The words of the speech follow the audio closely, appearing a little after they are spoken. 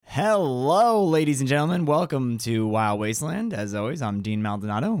Hello, ladies and gentlemen. Welcome to Wild Wasteland. As always, I'm Dean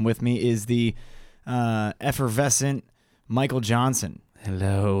Maldonado, and with me is the effervescent Michael Johnson.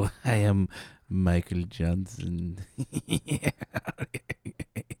 Hello, I am Michael Johnson.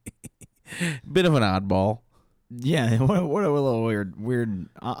 Bit of an oddball. Yeah, what a little weird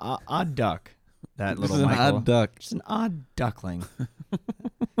odd duck. That little Just an Michael. odd duck. Just an odd duckling.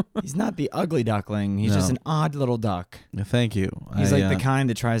 He's not the ugly duckling. He's No. just an odd little duck. Thank you. He's like the kind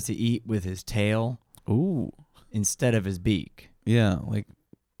that tries to eat with his tail Ooh. instead of his beak. Yeah, like,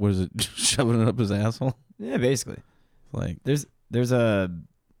 what is it, shoving it up his asshole? Yeah, basically. Like, There's I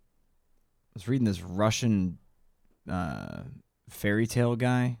was reading this Russian fairy tale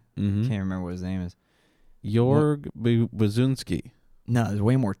guy. mm-hmm. Can't remember what his name is. Jorg Bazinski. No, there's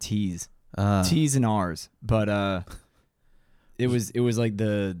way more T's. T's and R's. But it was like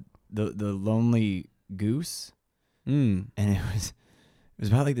the lonely goose. Mm. And it was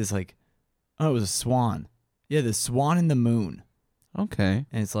about like this it was a swan. Yeah, the swan and the moon. Okay.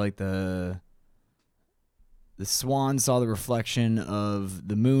 And it's like the swan saw the reflection of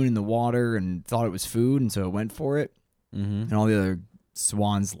the moon in the water and thought it was food, and so it went for it. Mm-hmm. And all the other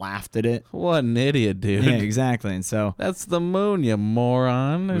swans laughed at it. What an idiot, dude. Yeah, exactly. And so That's the moon, you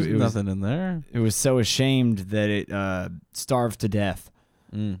moron. There's It was- nothing in there. it was so ashamed that it starved to death.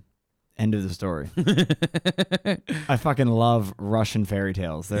 Mm. End of the story. I fucking love Russian fairy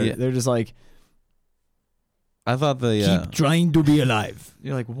tales. They're just like, I thought the keep trying to be alive.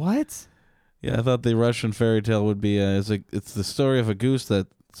 You're like, what? I thought the Russian fairy tale would be it's the story of a goose that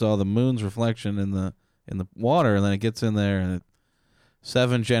saw the moon's reflection in the water, and then it gets in there, and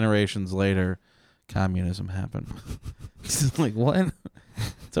 7 generations later, communism happened. It's like, what?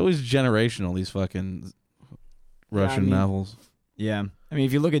 It's always generational, these fucking Russian novels. Yeah. I mean,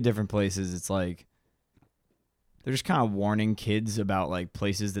 if you look at different places, it's like they're just kind of warning kids about like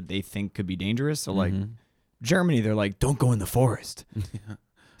places that they think could be dangerous. So like Mhm. Germany, they're like, don't go in the forest. Yeah.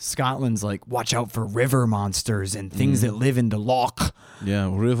 Scotland's like, watch out for river monsters and things that live in the loch. Yeah,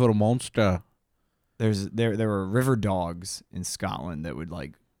 river monster. There were river dogs in Scotland that would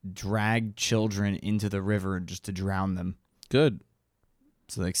like drag children into the river just to drown them. Good.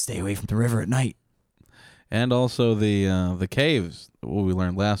 So like, stay away from the river at night. And also the caves, what we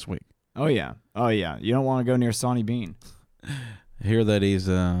learned last week. Oh yeah. You don't want to go near Sawney Bean. I hear that he's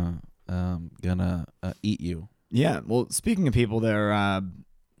gonna eat you. Yeah. Well, speaking of people that are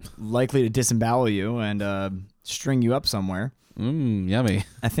likely to disembowel you and string you up somewhere, Yummy.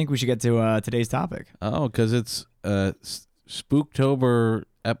 I think we should get to today's topic. Oh, because it's Spooktober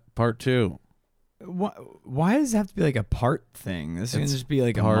part 2. Why does it have to be like a part thing? This can It's just be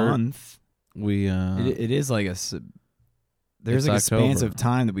like a part- month. We It is like there's It's like a October. span of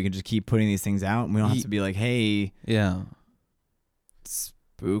time that we can just keep putting these things out, and we don't have to be like, hey, yeah,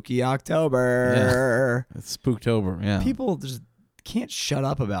 spooky October. it's Spooktober. Yeah, People just can't shut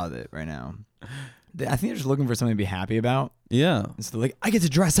up about it right now. I think they're just looking for something to be happy about. yeah. And so they're like, I get to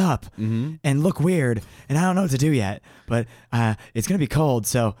dress up Mm-hmm. and look weird, and I don't know what to do yet, but it's gonna be cold,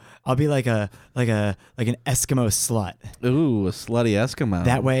 so I'll be like an Eskimo slut. Ooh, a slutty Eskimo.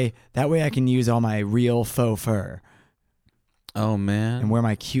 That way I can use all my real faux fur Oh man. and wear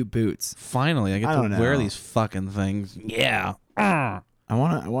my cute boots. Finally, I get I to don't wear know. these fucking things. Yeah. I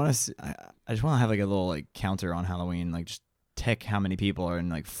just wanna have like a little like counter on Halloween, like just tick how many people are in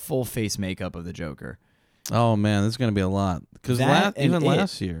like full face makeup of the Joker. Oh man, this is gonna be a lot. Because That and even it.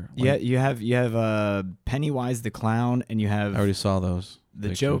 last year. Yeah, like, you have Pennywise the clown, and you I have already saw those. the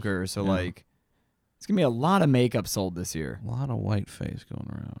pictures. Joker. So Yeah. like, it's gonna be a lot of makeup sold this year. A lot of white face going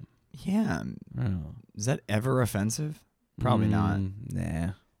around. Yeah, Yeah. is that ever offensive? Probably not.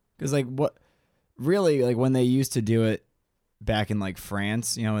 Nah. Because like what, really like when they used to do it back in like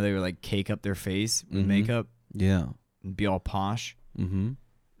France, you know, where they would like cake up their face with Mhm. makeup Yeah. and be all posh. Mm-hmm.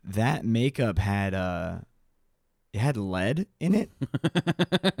 That makeup had it had lead in it.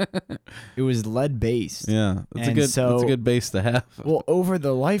 It was lead based. Yeah. That's And that's a good base to have. Well, over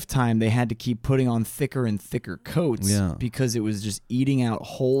the lifetime, they had to keep putting on thicker and thicker coats Yeah. because it was just eating out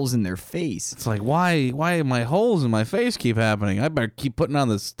holes in their face. It's like, why my holes in my face keep happening? I better keep putting on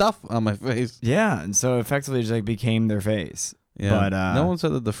this stuff on my face. Yeah, and so effectively it just like became their face. Yeah. But no one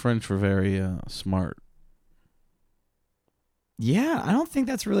said that the French were very smart. yeah, I don't think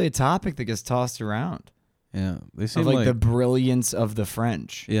that's really a topic that gets tossed around. Yeah. They Of seem like the brilliance of the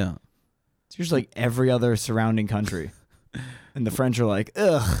French. yeah. It's usually like every other surrounding country. And the French are like,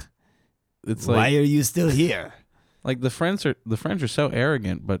 ugh, It's why like are you still here? the French are so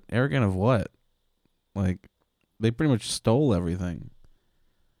arrogant, but arrogant of what? Like they pretty much stole everything.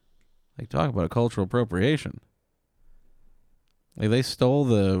 Like talk about a cultural appropriation. Like they stole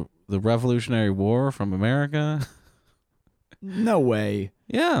the Revolutionary War from America. No way.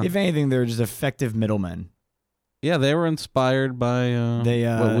 Yeah. If anything, they're just effective middlemen. Yeah, they were inspired by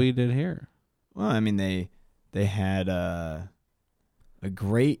what we did here. Well, I mean, they had a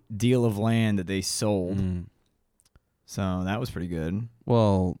great deal of land that they sold. So that was pretty good.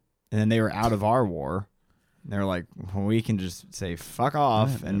 Well, and then they were out of our war. They're like, well, we can just say fuck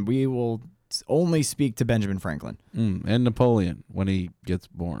off, and we will only speak to Benjamin Franklin. And Napoleon when he gets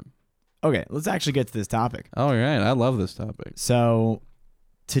born. Okay, let's actually get to this topic. Oh, right. I love this topic. So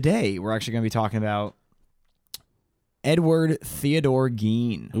today we're actually going to be talking about Edward Theodore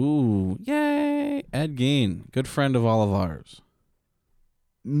Gein. Ooh, yay. Ed Gein, good friend of all of ours.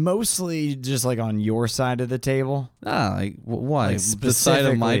 Mostly just like on your side of the table. Like why? Like the side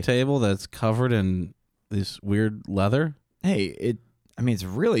of my table that's covered in this weird leather? Hey, it's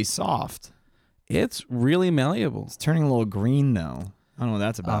really soft. It's really malleable. It's turning a little green though. I don't know what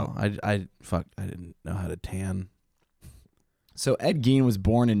that's about. Oh, I didn't know how to tan. So Ed Gein was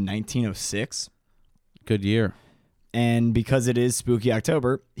born in 1906. Good year. And because it is Spooky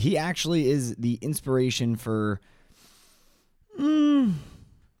October, he actually is the inspiration for 80,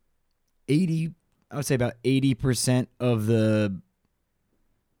 I would say about 80% of the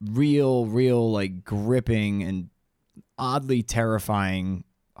real like gripping and oddly terrifying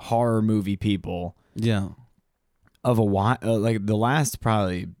horror movie people. Yeah. Of a while, like the last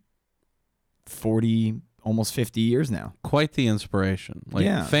probably 40, almost 50 years now. Quite the inspiration.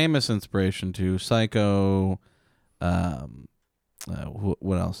 Like famous inspiration to Psycho.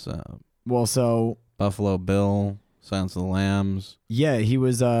 What else? Well, so Buffalo Bill, Silence of the Lambs. Yeah, he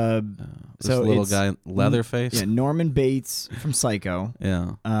was this little guy, Leatherface. Yeah, Norman Bates from Psycho.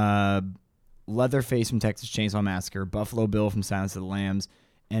 Yeah. Leatherface from Texas Chainsaw Massacre, Buffalo Bill from Silence of the Lambs,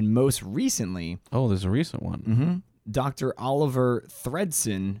 and most recently, there's a recent one. Dr. Oliver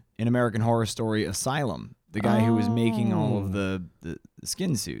Thredson in American Horror Story Asylum, the guy who was making all of the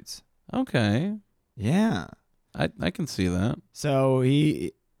skin suits. Okay. Yeah. I can see that. So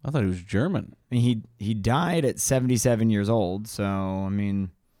I thought he was German. I mean, he died at 77 years old, so I mean,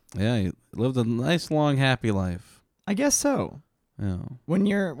 yeah, he lived a nice long happy life. I guess so. Yeah. When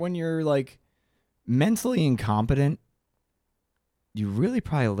you're like mentally incompetent, you really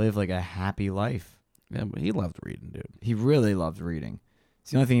probably live like a happy life. Yeah, but he loved reading, dude. He really loved reading.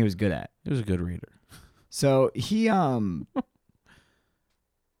 It's the only thing he was good at. He was a good reader. So he how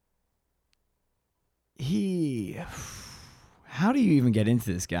do you even get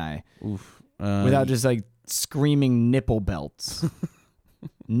into this guy without just like screaming nipple belts?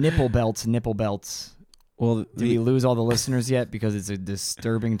 Nipple belts. Well, did we lose all the listeners yet because it's a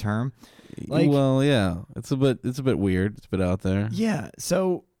disturbing term? Like, well, yeah, it's a bit weird. It's a bit out there. Yeah.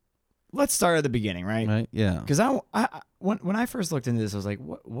 So let's start at the beginning, right? Right. Yeah. Because when I first looked into this, I was like,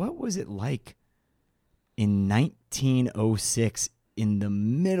 what was it like in 1906 in the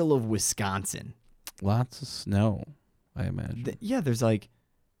middle of Wisconsin? Lots of snow, I imagine. There's like,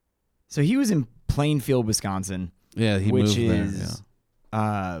 so he was in Plainfield, Wisconsin. Yeah, he moved there.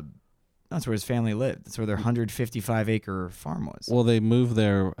 Yeah. That's where his family lived. That's where their 155-acre farm was. Well, they moved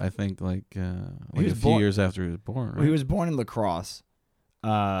there, I think, like a few years after he was born. Right? Well, he was born in La Crosse.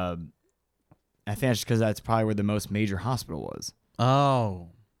 I think that's because that's probably where the most major hospital was. Oh,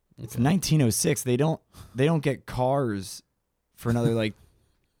 okay. It's 1906. They don't get cars for another like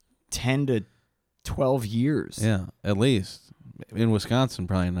 10 to 12 years. Yeah, at least. In Wisconsin,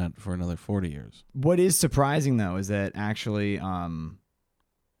 probably not for another 40 years. What is surprising, though, is that actually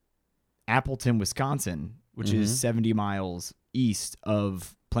Appleton, Wisconsin, which is 70 miles east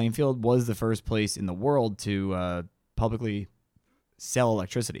of Plainfield, was the first place in the world to publicly sell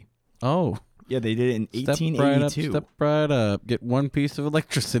electricity. Oh. Yeah, they did it in 1882. Step right up. Get one piece of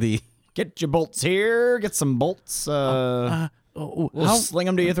electricity. Get your bolts here. Get some bolts. We'll sling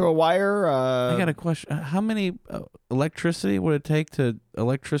them to you through a wire. I got a question. How many electricity would it take to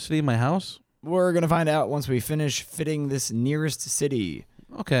electricity my house? We're going to find out once we finish fitting this nearest city.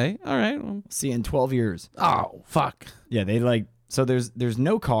 Okay. All right. Well, see you in 12 years. Oh, fuck. Yeah, they like, so there's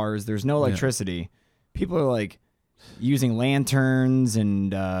no cars. There's no electricity. Yeah. People are like using lanterns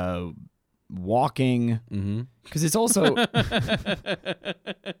and walking. Because it's also...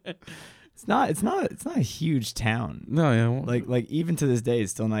 It's not a huge town. No, yeah. Like even to this day,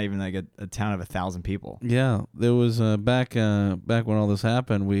 it's still not even like a town of 1,000 people. Yeah, there was back when all this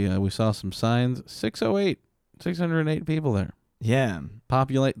happened, we saw some signs. 608 people there. Yeah,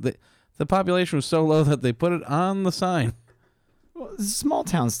 The population was so low that they put it on the sign. Well, small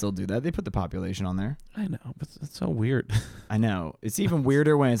towns still do that. They put the population on there. I know, but it's so weird. I know. It's even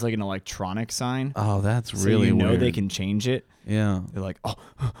weirder when it's like an electronic sign. Oh, that's So really you know weird. they can change it. Yeah. They're like, oh,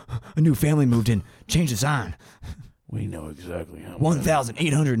 a new family moved in. Change the sign. We know exactly how.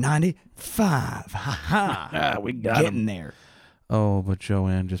 1,895. Ha ha. Ah, we got Getting there. Oh, but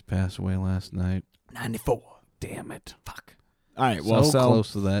Joanne just passed away last night. 94. Damn it. Fuck. All right. Well, so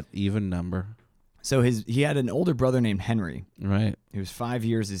close to that even number. So he had an older brother named Henry. Right. He was 5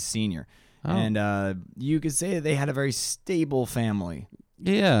 years his senior. Oh. And you could say that they had a very stable family.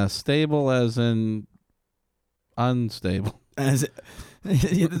 Stable as in unstable. There's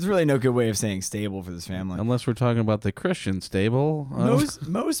really no good way of saying stable for this family. Unless we're talking about the Christian stable.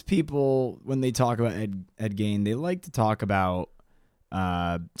 Most people, when they talk about Ed Gein, they like to talk about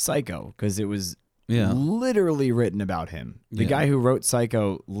Psycho because it was literally written about him. The guy who wrote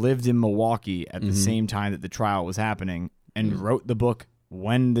Psycho lived in Milwaukee at the same time that the trial was happening and wrote the book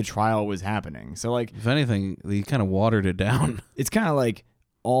when the trial was happening. So, like, if anything, he kind of watered it down. It's kind of like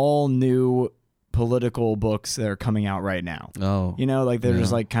all new political books that are coming out right now. Oh, you know, like they're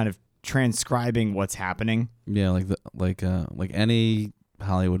just like kind of transcribing what's happening. Yeah, like any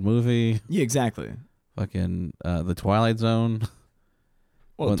Hollywood movie. Yeah, exactly. Fucking the Twilight Zone.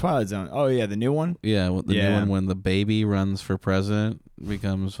 Well, the Twilight Zone. Oh yeah, the new one. Yeah, the new one when the baby runs for president,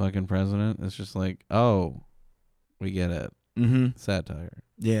 becomes fucking president. It's just like, oh, we get it. Mm-hmm. Satire.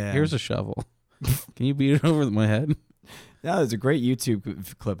 Yeah. Here's a shovel. Can you beat it over my head? Yeah, there's a great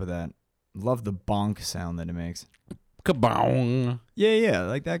YouTube clip of that. Love the bonk sound that it makes. Kabong. Yeah,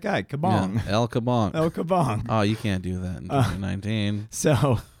 like that guy. Kabong. Yeah, El Kabong. El Kabong. Oh, you can't do that in 2019.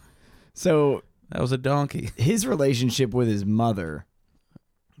 So that was a donkey. His relationship with his mother,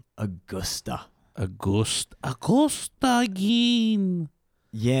 Augusta Gein.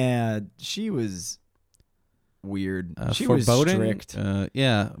 Yeah, she was weird. She foreboding? was strict.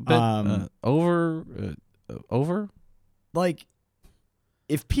 Over. Like,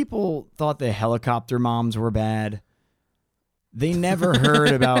 if people thought the helicopter moms were bad, they never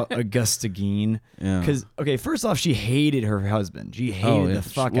heard about Augusta Gein. Yeah. Because, okay, first off, she hated her husband. She hated the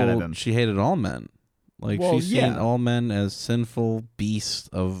fuck out of him. She hated all men. Like, she's seen all men as sinful beasts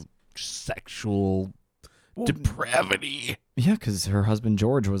of sexual depravity. Yeah, because her husband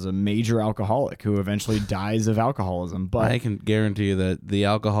George was a major alcoholic who eventually dies of alcoholism. But I can guarantee you that the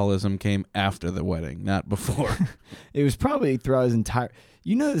alcoholism came after the wedding, not before. It was probably throughout his entire...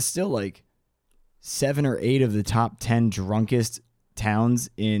 You know, there's still like 7 or 8 of the top 10 drunkest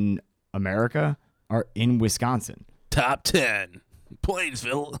towns in America are in Wisconsin. Top 10.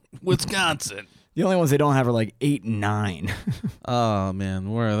 Plainsville, Wisconsin. The only ones they don't have are like 8 and 9. Oh,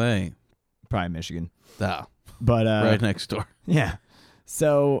 man. Where are they? Probably Michigan. Ah, but right next door. Yeah.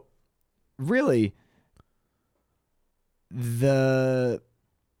 So, really, the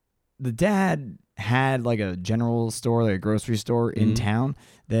dad had like a general store, like a grocery store in town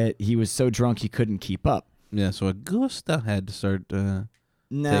that he was so drunk he couldn't keep up. Yeah, so Augusta had to start taking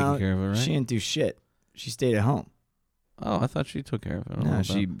care of it, right? She didn't do shit. She stayed at home. Oh, I thought she took care of it. No,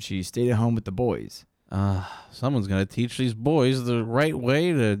 she stayed at home with the boys. Someone's got to teach these boys the right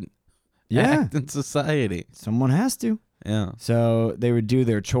way to act in society. Someone has to. Yeah. So they would do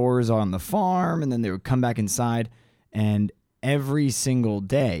their chores on the farm, and then they would come back inside, and every single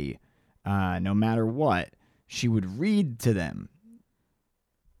day, no matter what, she would read to them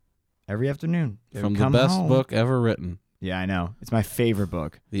every afternoon. From the best book ever written. Yeah, I know. It's my favorite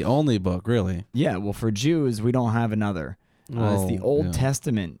book. The only book, really. Yeah, well, for Jews, we don't have another. It's the Old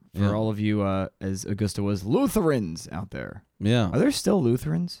Testament for all of you, as Augusta was, Lutherans out there. Yeah. Are there still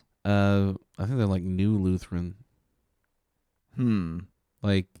Lutherans? I think they're like New Lutheran.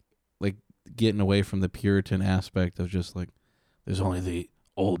 Like getting away from the Puritan aspect of just like, there's only the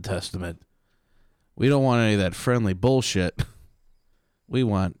Old Testament. We don't want any of that friendly bullshit. We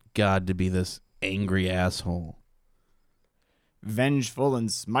want God to be this angry asshole. Vengeful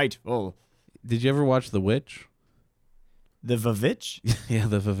and smiteful. Did you ever watch The Witch? The Vavitch? Yeah,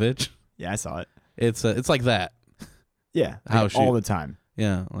 The Vavitch. Yeah, I saw it. It's like that. Yeah, all the time.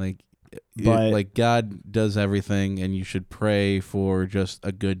 Yeah, like God does everything, and you should pray for just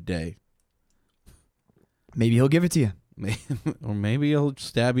a good day. Maybe he'll give it to you. Or maybe he'll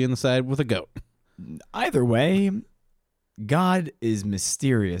stab you in the side with a goat. Either way, God is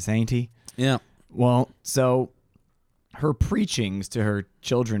mysterious, ain't he? Yeah. Well, so her preachings to her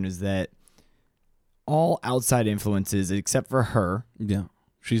children is that all outside influences, except for her,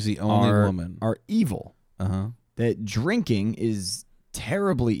 she's the only woman, are evil. Uh-huh. That drinking is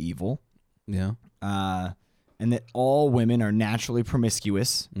terribly evil. Yeah. and that all women are naturally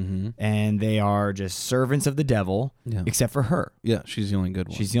promiscuous, and they are just servants of the devil, except for her. Yeah, she's the only good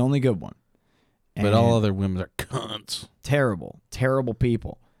one. She's the only good one. But And all other women are cunts. terrible, terrible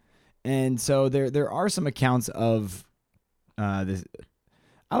people. And so there are some accounts of this.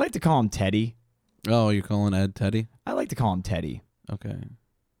 I like to call him Teddy. Oh, you're calling Ed Teddy? I like to call him Teddy. Okay.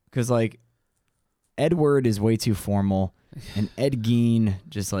 Because, like, Edward is way too formal, and Ed Gein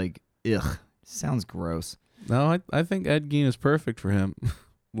just, like, ugh, sounds gross. No, I think Ed Gein is perfect for him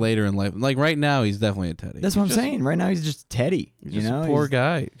later in life. Like, right now, he's definitely a Teddy. That's what I'm saying. Right now, he's just Teddy. He's just a poor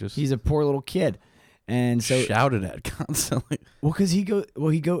guy. He's a poor little kid. And so shouted at constantly. Well, because he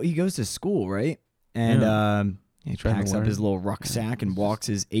goes to school, right? And he packs up his little rucksack and walks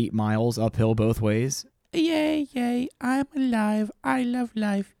his 8 miles uphill both ways. Yay, yay, I'm alive. I love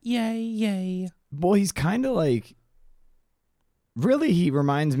life. Yay, yay. Well, he's kind of like, really, he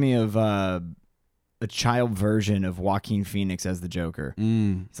reminds me of a child version of Joaquin Phoenix as the Joker.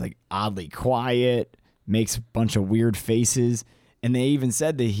 He's like oddly quiet, makes a bunch of weird faces. And they even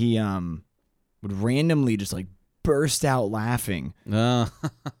said that he would randomly just like burst out laughing.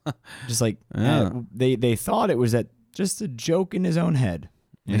 Just like, they thought it was just a joke in his own head.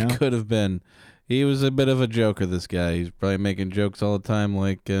 You know? It could have been. He was a bit of a joker, this guy. He's probably making jokes all the time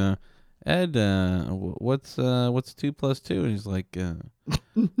like, Ed, what's 2 + 2? And he's like, I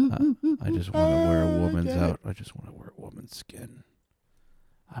just want to wear a woman's I just want to wear a woman's skin.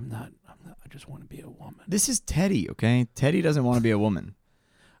 I'm not, I just want to be a woman. This is Teddy, okay? Teddy doesn't want to be a woman.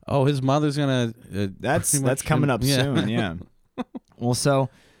 Oh, his mother's gonna. That's coming up soon. Yeah. Well, so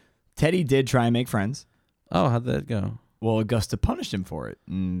Teddy did try and make friends. Oh, how'd that go? Well, Augusta punished him for it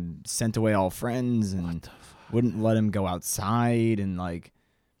and sent away all friends and wouldn't let him go outside and like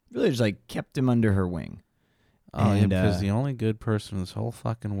really just like kept him under her wing. Oh, yeah, because the only good person in this whole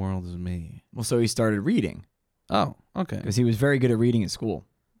fucking world is me. Well, so he started reading. Oh, okay. Because he was very good at reading at school.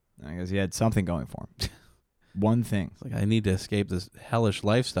 I guess he had something going for him. One thing. It's like, I need to escape this hellish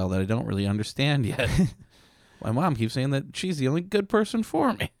lifestyle that I don't really understand yet. My mom keeps saying that she's the only good person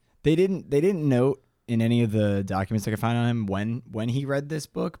for me. They didn't note in any of the documents I could find on him when he read this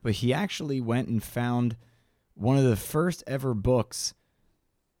book, but he actually went and found one of the first ever books.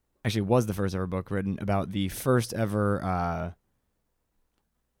 Actually, it was the first ever book written about the first ever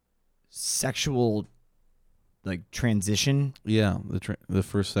sexual like transition. Yeah, the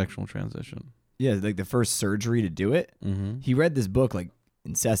first sexual transition. Yeah, like the first surgery to do it. Mm-hmm. He read this book like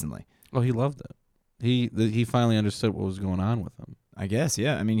incessantly. Oh, he loved it. He finally understood what was going on with him. I guess,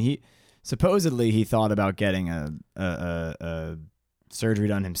 yeah. I mean, he thought about getting a surgery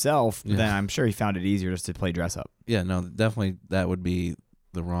done himself. But then I'm sure he found it easier just to play dress up. Yeah, no, definitely that would be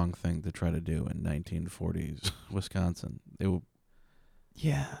the wrong thing to try to do in 1940s Wisconsin. They would,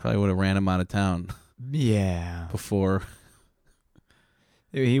 probably would have ran him out of town. Yeah, before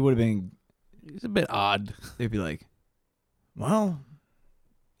he would have been. He's a bit odd. They'd be like, well,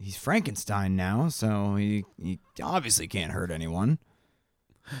 he's Frankenstein now, so he obviously can't hurt anyone.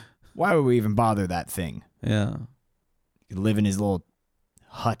 Why would we even bother that thing? Yeah. He could live in his little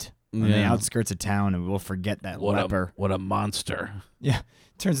hut on the outskirts of town, and we'll forget that leper. What a monster. Yeah.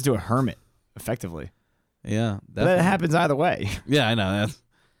 Turns into a hermit, effectively. Yeah. Definitely. But that happens either way. Yeah, I know.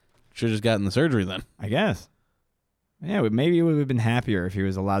 Should have just gotten the surgery then. I guess. Yeah, maybe he would have been happier if he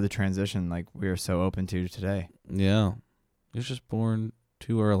was allowed to transition like we are so open to today. Yeah. He was just born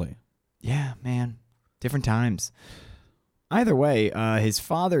too early. Yeah, man. Different times. Either way, his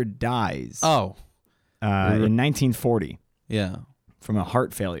father dies. Oh. In 1940. Yeah. From a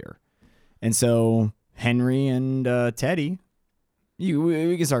heart failure. And so Henry and Teddy,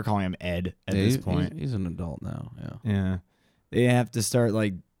 we can start calling him Ed at this point. He's an adult now, yeah. Yeah. They have to start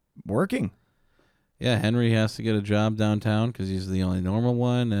like working. Yeah, Henry has to get a job downtown because he's the only normal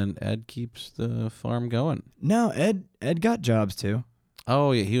one, and Ed keeps the farm going. No, Ed got jobs too.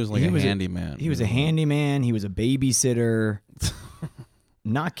 Oh, yeah, he was like a handyman. He was a handyman. He was a babysitter.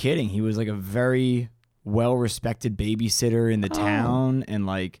 Not kidding. He was like a very well-respected babysitter in the town and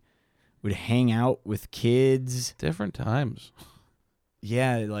like would hang out with kids. Different times.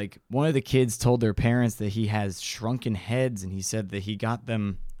 Yeah, like one of the kids told their parents that he has shrunken heads, and he said that he got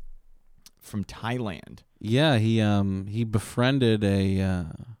them from Thailand. Yeah, he befriended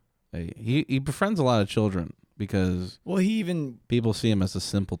he befriends a lot of children because people see him as a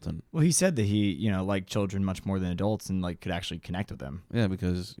simpleton. Well, he said that he liked children much more than adults and like could actually connect with them. Yeah,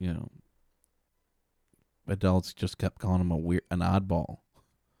 because adults just kept calling him an oddball.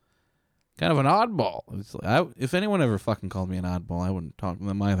 Kind of an oddball. It's like, if anyone ever fucking called me an oddball, I wouldn't talk to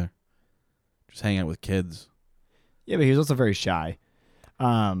them either. Just hang out with kids. Yeah, but he was also very shy.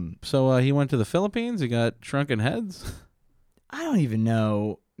 So he went to the Philippines. He got shrunken heads. I don't even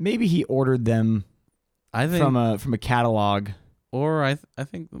know. Maybe he ordered them from a catalog. Or I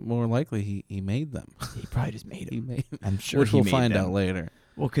think more likely he made them. He probably just made them. He made, I'm sure which we'll find out later.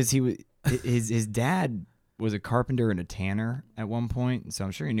 Well, because his dad was a carpenter and a tanner at one point, so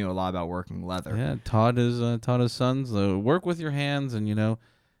I'm sure he knew a lot about working leather. Yeah, taught his sons work with your hands and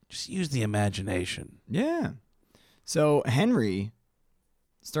just use the imagination. Yeah. So Henry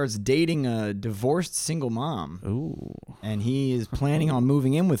starts dating a divorced single mom. Ooh. And he is planning on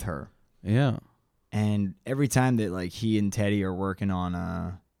moving in with her. Yeah. And every time that he and Teddy are working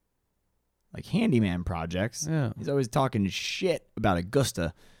on handyman projects, he's always talking shit about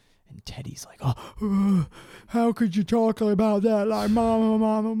Augusta. And Teddy's like, "Oh, how could you talk about that? Like,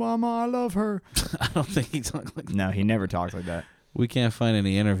 mama, I love her." I don't think he talked like that. No, he never talked like that. We can't find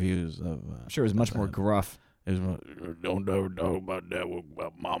any interviews of. I'm sure it was much more gruff. Don't ever talk about that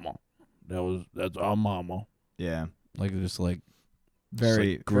about mama. That's our mama. Yeah,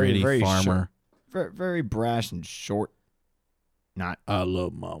 very gritty very farmer. Short, very brash and short. Not. I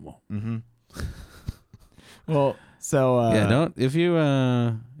love mama. Mm-hmm. Well, so don't if you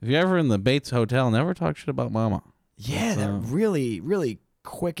ever in the Bates Hotel, never talk shit about mama. Yeah, that really really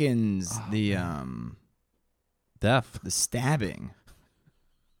quickens the death, the stabbing.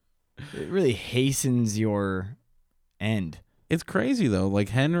 It really hastens your end. It's crazy though. Like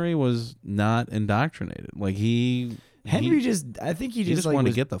Henry was not indoctrinated. Like Henry just wanted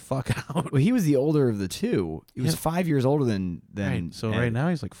to get the fuck out. Well, he was the older of the two. He was 5 years older than right. So Ed. Right now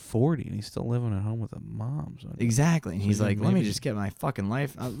he's like 40 and he's still living at home with a mom. So exactly. And he's like, let me just get my fucking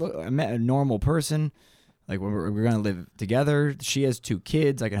life. I met a normal person. Like we're gonna live together. She has 2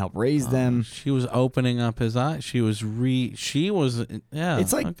 kids. I can help raise them. She was opening up his eyes. She was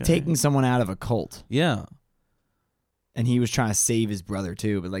It's like taking someone out of a cult. Yeah. And he was trying to save his brother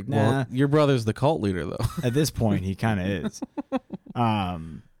too, but nah. Well, your brother's the cult leader though. At this point, he kind of is.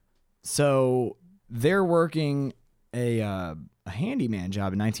 So they're working a handyman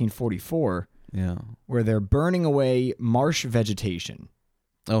job in 1944. Yeah. Where they're burning away marsh vegetation.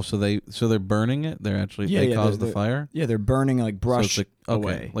 Oh, so they're burning it? They're actually they caused the fire? Yeah, they're burning brush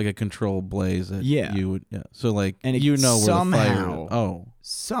away. Like a controlled blaze that you would So where the fire is.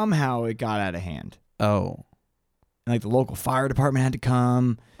 Somehow it got out of hand. Oh. And the local fire department had to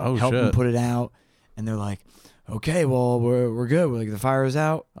come help them put it out. And they're like, "Okay, well, we're good. The fire is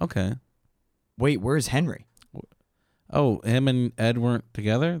out." Okay. Wait, where's Henry? Oh, him and Ed weren't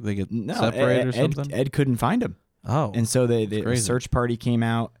together? They get separated or something? Ed couldn't find him. Oh. And so the search party came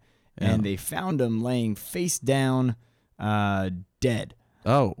out, and they found him laying face down, dead.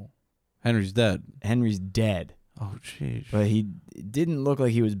 Oh. Henry's dead. Henry's dead. Oh, jeez. But he didn't look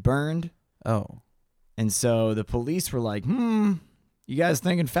like he was burned. Oh. And so the police were like, you guys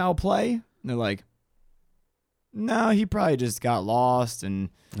thinking foul play? And they're like, no, he probably just got lost and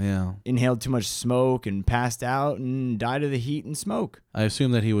inhaled too much smoke and passed out and died of the heat and smoke. I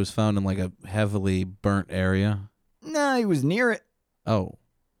assume that he was found in a heavily burnt area. No, he was near it. Oh.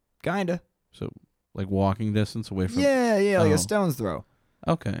 Kinda. So walking distance away from Yeah, like a stone's throw.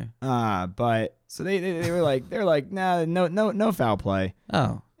 Okay. But so they were like, nah, no foul play.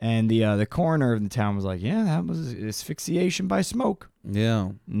 Oh. And the coroner of the town was like, yeah, that was asphyxiation by smoke.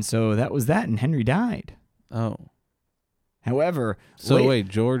 Yeah. And so that was that, and Henry died. Oh. However... So wait,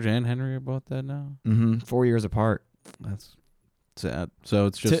 George and Henry are both dead now? Mm-hmm. 4 years apart. That's sad. So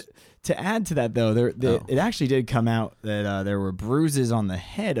it's just... To add to that, though, it actually did come out that there were bruises on the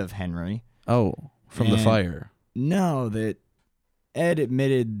head of Henry. Oh, from the fire. No, that Ed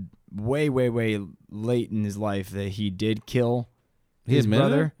admitted way, way, way late in his life that he did kill his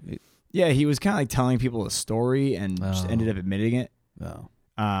brother. Yeah, he was kind of telling people a story and just ended up admitting it. Oh.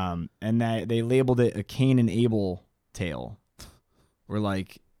 And that they labeled it a Cain and Abel tale, where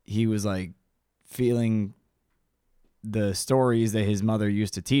he was feeling the stories that his mother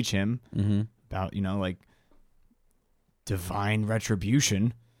used to teach him about, divine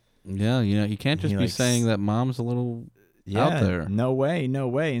retribution. Yeah, you can't just be saying that mom's a little out there. No way.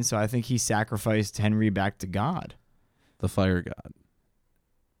 And so I think he sacrificed Henry back to God. The fire god.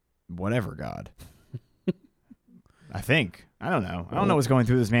 Whatever God. I think. I don't know. I don't know what's going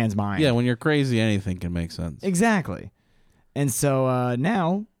through this man's mind. Yeah, when you're crazy, anything can make sense. Exactly. And so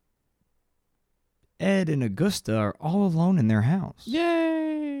now, Ed and Augusta are all alone in their house.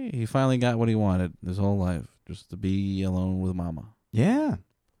 Yay! He finally got what he wanted his whole life, just to be alone with Mama. Yeah.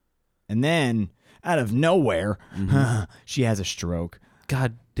 And then, out of nowhere, she has a stroke.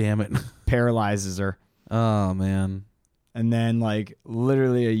 God damn it. Paralyzes her. Oh, man. And then,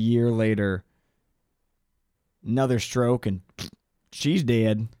 literally a year later, another stroke, and she's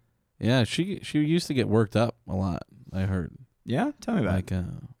dead. Yeah, she used to get worked up a lot. I heard. Yeah, tell me about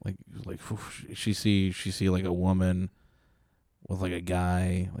it. She see like a woman with like a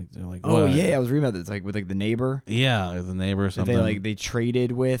guy, like they're like, oh what? yeah, I was reading about this, like with like the neighbor. Yeah, the neighbor or something. They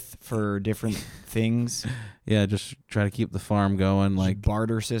traded with for different things. Yeah, just try to keep the farm going, like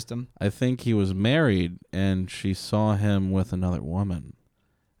barter system. I think he was married, and she saw him with another woman,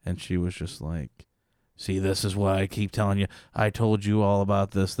 and she was just like, "See, this is why I keep telling you. I told you all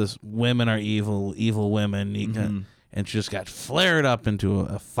about this. This women are evil, evil women." Mm-hmm. And she just got flared up into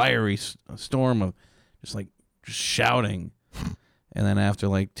a fiery storm of just shouting. And then after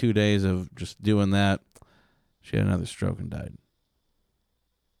like 2 days of just doing that, she had another stroke and died.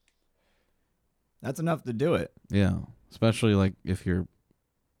 That's enough to do it. Yeah, especially like if you're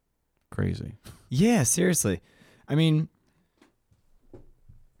crazy. Yeah, seriously. I mean,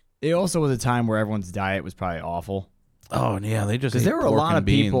 it also was a time where everyone's diet was probably awful. Oh, yeah, they just because there were a lot of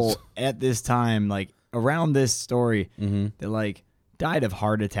people beans. at this time, like around this story, mm-hmm. that like died of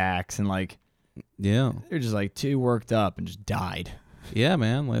heart attacks and like yeah, they're just like too worked up and just died. Yeah,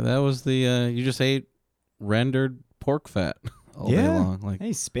 man, like that was the you just ate rendered pork fat all day long. Like,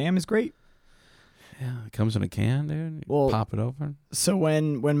 hey, Spam is great. Yeah, it comes in a can, dude. You pop it open. So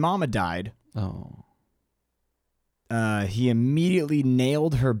when Mama died, he immediately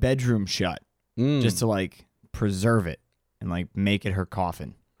nailed her bedroom shut just to like preserve it and like make it her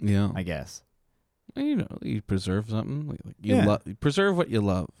coffin. Yeah, I guess. You know, you preserve something. Like you preserve what you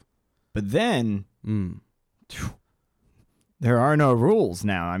love. But then there are no rules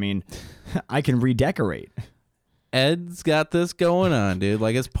now. I mean, I can redecorate. Ed's got this going on, dude.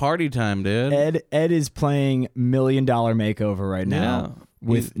 Like, it's party time, dude. Ed is playing $1 Million Makeover right now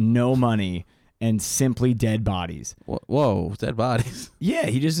with no money and simply dead bodies. Whoa, dead bodies? Yeah,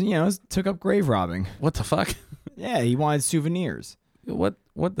 he just, took up grave robbing. What the fuck? Yeah, he wanted souvenirs. What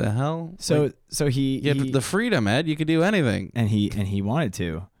the hell? So he you have the freedom, Ed. You could do anything. And he wanted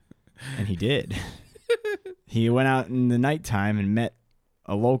to. And he did. He went out in the nighttime and met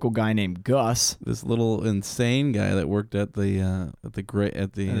a local guy named Gus. This little insane guy that worked at the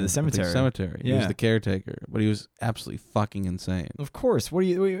cemetery. He was the caretaker, but he was absolutely fucking insane. Of course. What do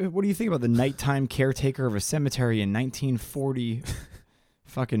you think about the nighttime caretaker of a cemetery in 1940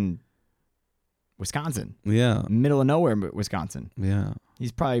 fucking Wisconsin? Yeah. Middle of nowhere, Wisconsin. Yeah.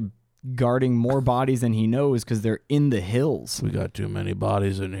 He's probably guarding more bodies than he knows because they're in the hills. We got too many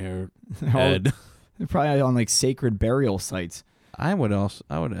bodies in here, Ed. They're probably on like sacred burial sites. I would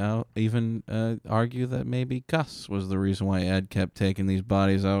even argue that maybe Gus was the reason why Ed kept taking these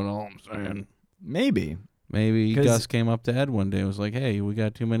bodies out. All I'm saying, maybe Gus came up to Ed one day and was like, "Hey, we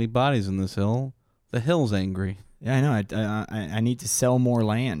got too many bodies in this hill. The hill's angry." Yeah, I know. I need to sell more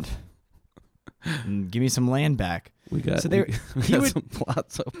land. And give me some land back. We got some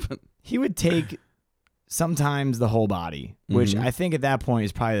plots open. He would take sometimes the whole body, which I think at that point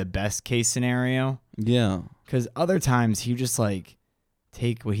is probably the best case scenario. Yeah. Because other times he would just like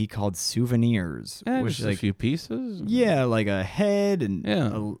take what he called souvenirs. Yeah, which just like a few pieces. Yeah, like a head and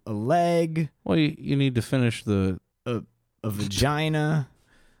a leg. Well, you need to finish a vagina.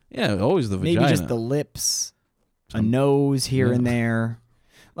 Yeah, always the vagina. Maybe just the lips, a nose here and there.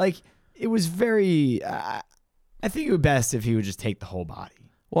 Like, it was very... I think it would be best if he would just take the whole body.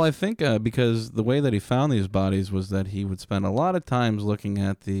 Well, I think because the way that he found these bodies was that he would spend a lot of times looking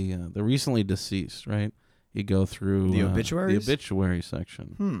at the recently deceased, right? You go through the obituaries? The obituary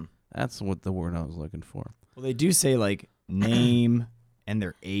section. That's what the word I was looking for. Well, they do say, like, name and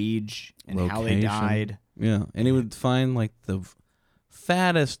their age and location. How they died. Yeah, and he would find, like, the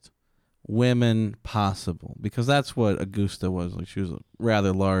fattest women possible because that's what Augusta was. Like, she was a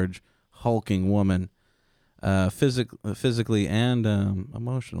rather large, hulking woman. Physically and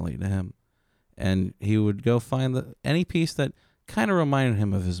emotionally to him, and he would go find any piece that kind of reminded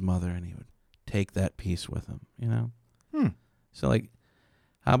him of his mother, and he would take that piece with him. So like,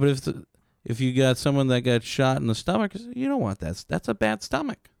 how about if you got someone that got shot in the stomach? You don't want that. That's a bad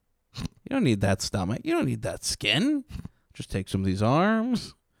stomach. You don't need that stomach. You don't need that skin. Just take some of these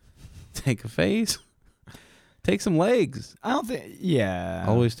arms. Take a face. Take some legs. I don't think. Yeah.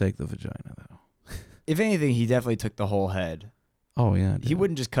 Always take the vagina though. If anything, he definitely took the whole head. Oh, yeah. He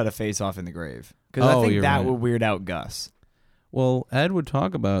wouldn't just cut a face off in the grave. Because I think that would weird out Gus. Well, Ed would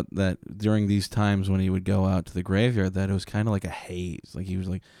talk about that during these times when he would go out to the graveyard, that it was kind of like a haze. Like he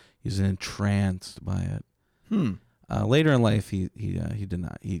was entranced by it. Later in life, he did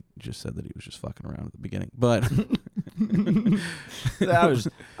not. He just said that he was just fucking around at the beginning. But I was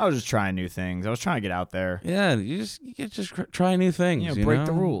just trying new things. I was trying to get out there. Yeah, you just try new things. Break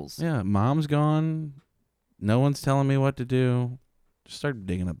the rules. Yeah, mom's gone. No one's telling me what to do. Just start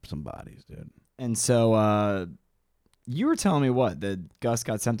digging up some bodies, dude. And so you were telling me that Gus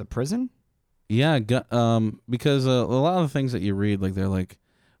got sent to prison? Yeah, because a lot of the things that you read, like they're like,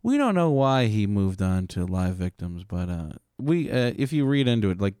 we don't know why he moved on to live victims, but if you read into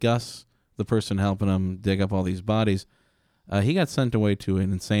it, like Gus, the person helping him dig up all these bodies, he got sent away to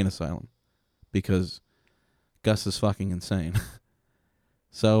an insane asylum because Gus is fucking insane.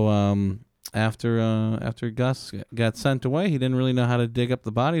 So after Gus got sent away, he didn't really know how to dig up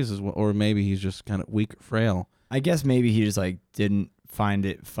the bodies, as well, or maybe he's just kind of weak or frail. I guess maybe he just like didn't find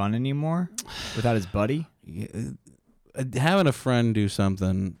it fun anymore without his buddy. Yeah, having a friend do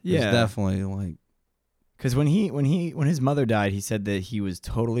something is definitely like, because when his mother died, he said that he was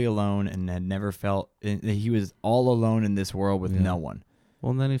totally alone and had never felt that he was all alone in this world with no one.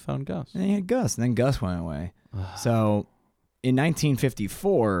 Well, and then he found Gus. And he had Gus, and then Gus went away. So in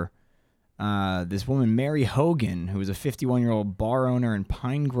 1954, this woman, Mary Hogan, who was a 51-year-old bar owner in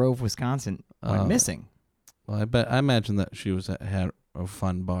Pine Grove, Wisconsin, went missing. Well, I imagine that she had a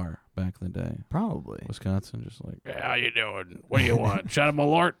fun bar back in the day. Probably. Wisconsin, just like, hey, how you doing? What do you want? Shot of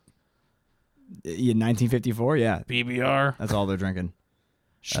Malort? In 1954, yeah. PBR? That's all they're drinking.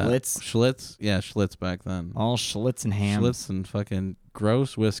 Schlitz? Schlitz? Yeah, Schlitz back then. All Schlitz and ham. Schlitz and fucking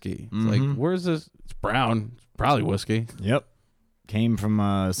gross whiskey. It's like, where's this? It's brown. It's probably whiskey. Yep. Came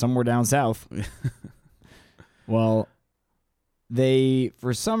from somewhere down south. Well, they,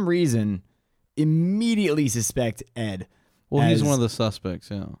 for some reason, immediately suspect Ed. Well, he's one of the suspects,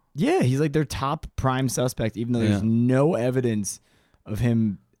 yeah. Yeah, he's like their top prime suspect, even though there's no evidence of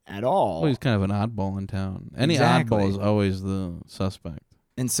him at all. Well, he's kind of an oddball in town. Any Exactly. oddball is always the suspect.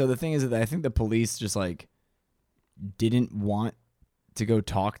 And so the thing is that I think the police just like didn't want to go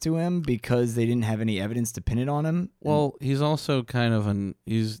talk to him because they didn't have any evidence to pin it on him. Well, he's also kind of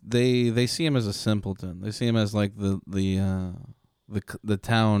they see him as a simpleton. They see him as like the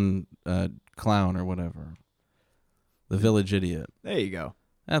town clown or whatever. The village idiot. There you go.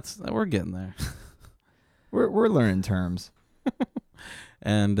 We're getting there. We're learning terms.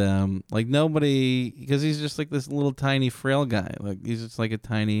 And like nobody, because he's just like this little tiny frail guy. Like he's just like a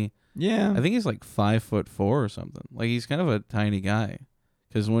tiny. Yeah. I think he's like 5'4" or something. Like he's kind of a tiny guy.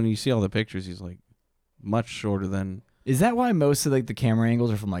 Because when you see all the pictures, he's like much shorter than. Is that why most of like the camera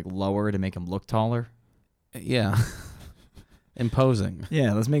angles are from like lower to make him look taller? Yeah. Imposing.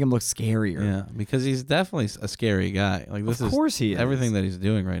 Yeah, let's make him look scarier. Yeah, because he's definitely a scary guy. Like this of course he is. Everything that he's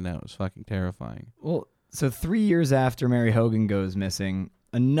doing right now is fucking terrifying. Well, so 3 years after Mary Hogan goes missing,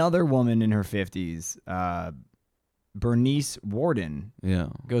 another woman in her 50s, Bernice Warden,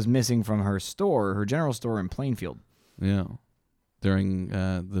 goes missing from her general store in Plainfield. Yeah, during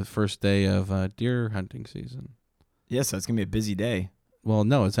the first day of deer hunting season. Yeah, so it's gonna be a busy day. Well,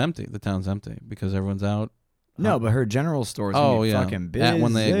 no, it's empty. The town's empty because everyone's out. No, but her general store is gonna be fucking busy.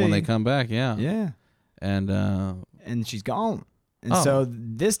 When they come back, yeah. Yeah. And she's gone. And so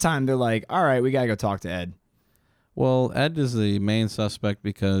this time they're like, all right, we gotta go talk to Ed. Well, Ed is the main suspect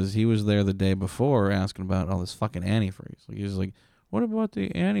because he was there the day before asking about all this fucking antifreeze. Like he was like, what about the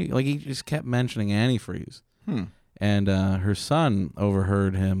like he just kept mentioning antifreeze. And her son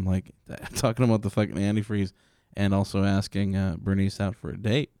overheard him like talking about the fucking antifreeze and also asking Bernice out for a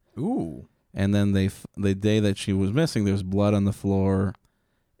date. Ooh. And then the day that she was missing, there was blood on the floor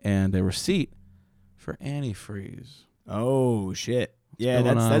and a receipt for antifreeze. Oh shit! Yeah,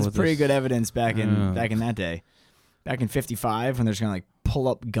 that's pretty good evidence back in that day, back in '55 when they're just gonna like pull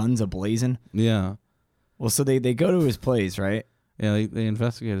up guns ablazing. Yeah. Well, so they go to his place, right? Yeah, they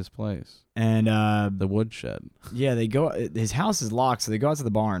investigate his place and the woodshed. Yeah, they go. His house is locked, so they go out to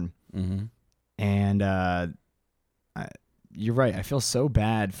the barn. Mm-hmm. And you're right. I feel so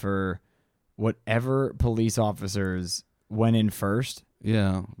bad for whatever police officers went in first.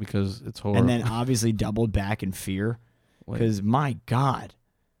 Yeah, because it's horrible. And then obviously doubled back in fear. Because, my God,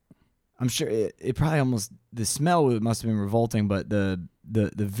 I'm sure it probably almost, the smell must have been revolting, but the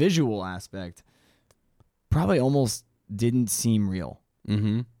visual aspect probably almost didn't seem real.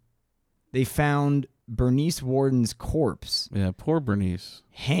 Mm-hmm. They found Bernice Warden's corpse. Yeah, poor Bernice.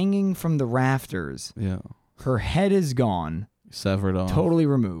 Hanging from the rafters. Yeah. Her head is gone. Severed off. Totally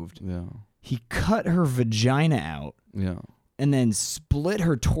removed. Yeah. He cut her vagina out. Yeah. And then split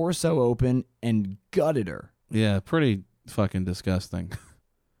her torso open and gutted her. Yeah, pretty fucking disgusting.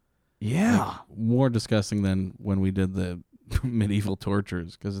 Yeah. Like, more disgusting than when we did the medieval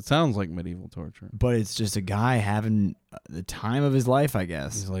tortures, because it sounds like medieval torture. But it's just a guy having the time of his life, I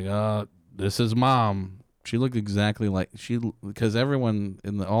guess. He's like, this is Mom. She looked exactly like because everyone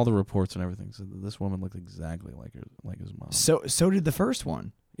in all the reports and everything said that this woman looked exactly like his mom. So did the first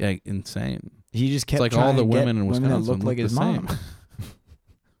one. Yeah, insane. He just kept like all the women in Wisconsin Wisconsin look like his mom.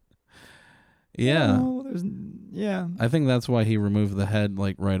 Yeah. Yeah. I think that's why he removed the head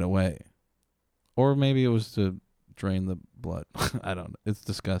like right away. Or maybe it was to drain the blood. I don't know. It's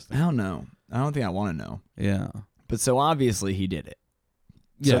disgusting. I don't know. I don't think I want to know. Yeah. But so obviously he did it.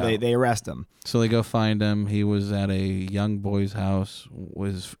 Yeah. So they arrest him. So they go find him. He was at a young boy's house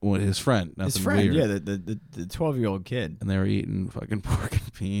with his friend. Nothing His friend, weird. yeah, the 12-year-old kid. And they were eating fucking pork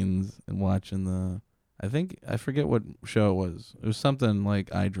and beans and watching I forget what show it was. It was something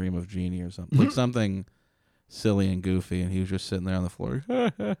like I Dream of Jeannie or something. Like something silly and goofy, and he was just sitting there on the floor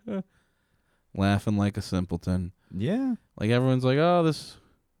laughing like a simpleton. Yeah. Like everyone's like, oh, this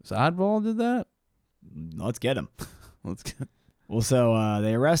Oddball did that? Let's get him. Let's get Well, so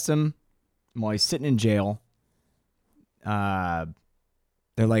they arrest him while he's sitting in jail. They're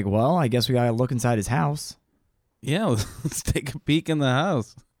like, well, I guess we got to look inside his house. Yeah, let's take a peek in the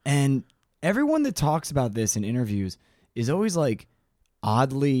house. And everyone that talks about this in interviews is always like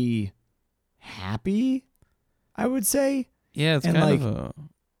oddly happy, I would say. Yeah, it's and kind like, of a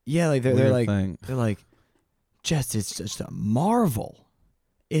yeah, like they're like thing. they're like, it's just a marvel.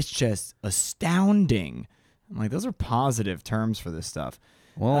 It's just astounding. I'm like, those are positive terms for this stuff.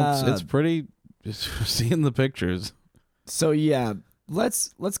 Well, it's pretty. Just seeing the pictures. So yeah,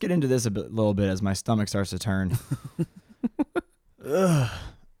 let's get into this little bit as my stomach starts to turn. Ugh.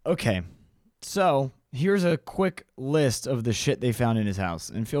 Okay, so here's a quick list of the shit they found in his house,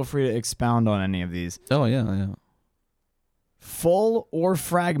 and feel free to expound on any of these. Oh yeah. Full or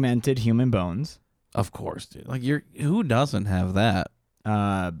fragmented human bones. Of course, dude. Like who doesn't have that?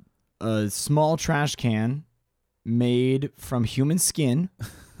 A small trash can made from human skin.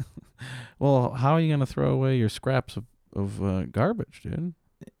 Well, how are you gonna throw away your scraps of garbage, dude?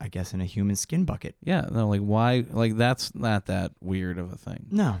 I guess in a human skin bucket. Yeah, no, like why? Like that's not that weird of a thing.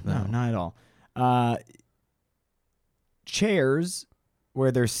 No, not at all. Chairs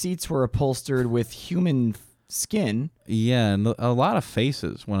where their seats were upholstered with human skin. Yeah, and a lot of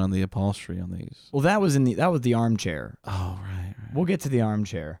faces went on the upholstery on these. Well, that was the armchair. Oh, right. We'll get to the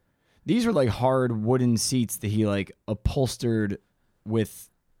armchair. These were like hard wooden seats that he like upholstered with,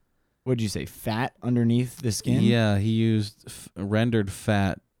 what'd you say, fat underneath the skin? Yeah, he used rendered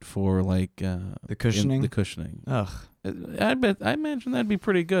fat for like the cushioning. The cushioning. Ugh. I imagine that'd be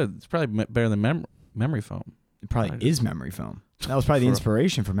pretty good. It's probably better than memory foam. It probably is memory foam. That was probably the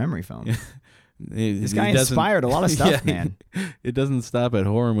inspiration for memory foam. This guy inspired a lot of stuff, man. It doesn't stop at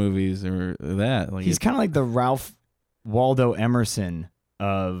horror movies or that. Like he's kind of like the Ralph Waldo Emerson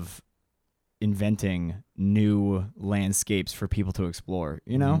of inventing new landscapes for people to explore,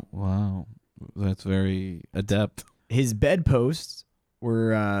 you know? Wow. That's very adept. His bedposts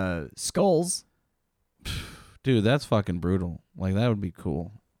were skulls. Dude, that's fucking brutal. Like, that would be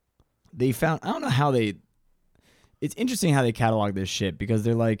cool. They found, I don't know how it's interesting how they catalog this shit because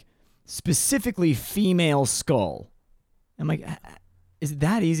they're like, specifically female skull. I'm like, is it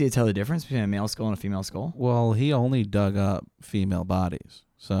that easy to tell the difference between a male skull and a female skull? Well, he only dug up female bodies,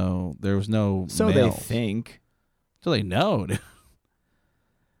 so there was no So males. they think. So they know.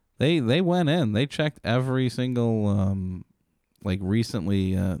 They went in. They checked every single like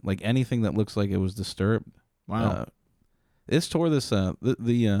recently like anything that looks like it was disturbed. Wow. This tore this the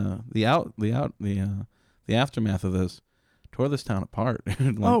aftermath of this tore this town apart.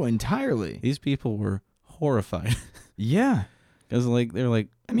 Like, oh, entirely. These people were horrified. Yeah. Because like they're like,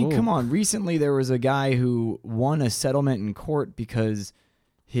 I mean, come on. Recently, there was a guy who won a settlement in court because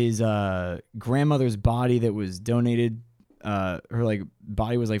his grandmother's body that was donated, her like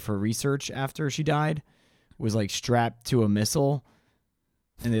body was like for research after she died, was like strapped to a missile,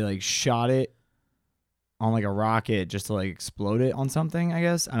 and they like shot it on like a rocket just to like explode it on something, I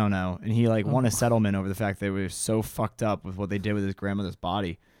guess. I don't know. And he like won a settlement over the fact that they were so fucked up with what they did with his grandmother's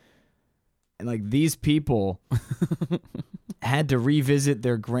body. And like these people had to revisit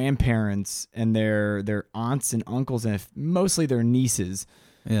their grandparents and their aunts and uncles and mostly their nieces.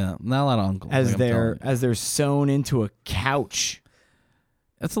 Yeah, not a lot of uncles. As they're sewn into a couch.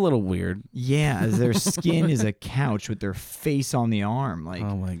 That's a little weird. Yeah, as their skin is a couch with their face on the arm. Like,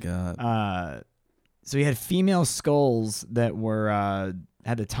 oh my god. So he had female skulls that were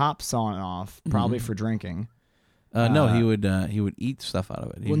had the top sawn off, probably for drinking. No, he would eat stuff out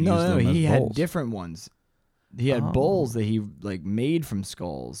of it. Well, no, he had different ones. He had bowls that he like made from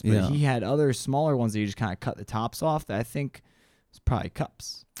skulls, but he had other smaller ones that he just kind of cut the tops off. That I think was probably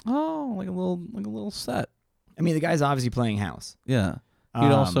cups. Oh, like a little set. I mean, the guy's obviously playing house. Yeah,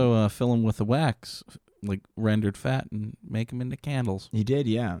 he'd also fill them with the wax, like rendered fat, and make them into candles. He did,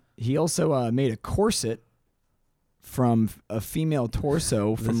 yeah. He also made a corset from a female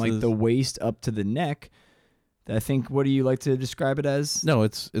torso from like the waist up to the neck I think, what do you like to describe it as? No,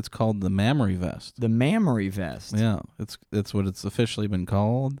 it's called the mammary vest. The mammary vest. Yeah, it's what it's officially been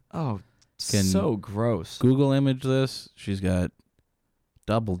called. Oh, so gross. Google image this. She's got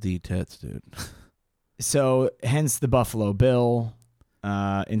double D tits, dude. So, hence the Buffalo Bill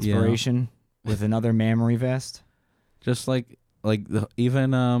inspiration with another mammary vest. Just like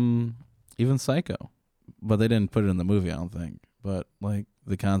even Psycho, but they didn't put it in the movie, I don't think. But like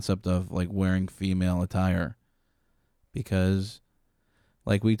the concept of like wearing female attire, because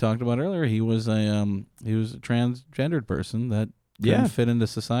like we talked about earlier, he was a transgendered person that couldn't fit into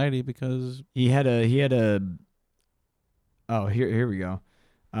society because he had a oh here we go,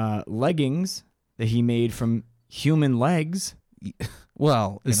 leggings that he made from human legs.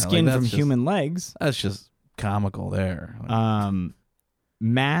 Well, the skin from human legs. That's just comical there.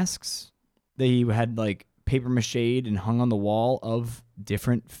 Masks that he had like paper mache'd and hung on the wall of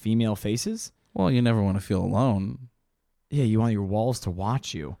different female faces. Well, you never want to feel alone. Yeah, you want your walls to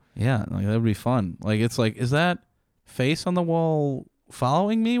watch you. Yeah, like that would be fun. Like it's like, is that face on the wall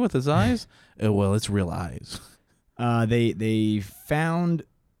following me with his eyes? Well, it's real eyes. They found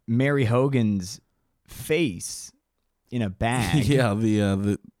Mary Hogan's face in a bag. Yeah,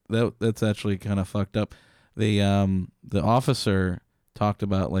 that's actually kind of fucked up. The officer talked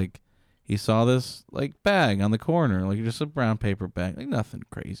about like he saw this like bag on the corner, like just a brown paper bag, like nothing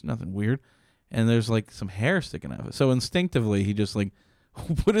crazy, nothing weird, and there's like some hair sticking out of it. So instinctively, he just like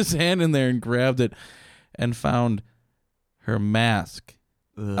put his hand in there and grabbed it, and found her mask,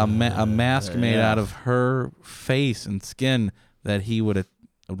 a mask made out of her face and skin that he would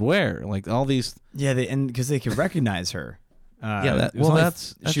wear, like all these. Yeah, and because they could reconize her. That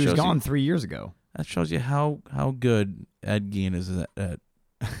she was gone 3 years ago. That shows you how good Ed Gein is at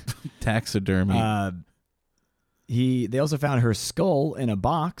taxidermy. They also found her skull in a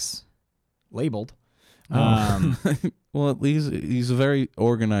box, labeled. Well, he's a very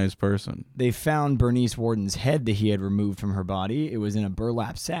organized person. They found Bernice Warden's head that he had removed from her body. It was in a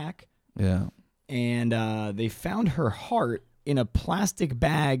burlap sack. Yeah. And they found her heart in a plastic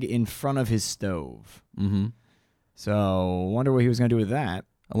bag in front of his stove. Mm-hmm. So, wonder what he was going to do with that.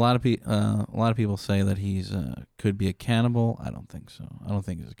 A lot of people say that he's could be a cannibal. I don't think so. I don't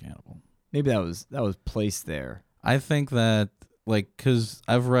think he's a cannibal. Maybe that was placed there. I think that because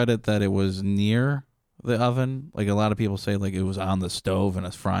I've read it that it was near the oven. Like a lot of people say, like it was on the stove in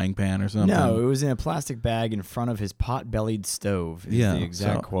a frying pan or something. No, it was in a plastic bag in front of his pot-bellied stove. Is the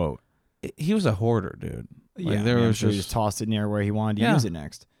exact quote. He was a hoarder, dude. Like, yeah, I'm sure he just tossed it near where he wanted to use it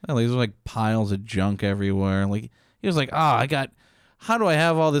next. Well, there was like piles of junk everywhere. Like he was like, how do I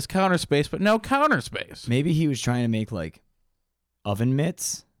have all this counter space but no counter space? Maybe he was trying to make like oven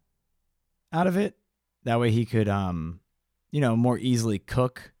mitts out of it. That way he could more easily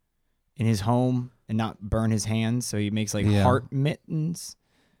cook in his home and not burn his hands. So he makes like heart mittens.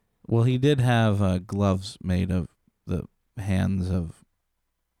 Well, he did have gloves made of the hands of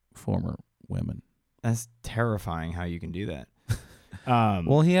former women. That's terrifying how you can do that.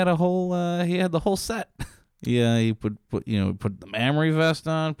 Well, he had the whole set. Yeah, he put the mammary vest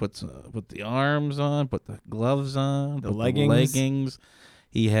on, put the arms on, put the gloves on, the leggings.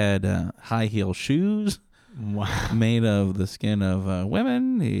 He had high heel shoes made of the skin of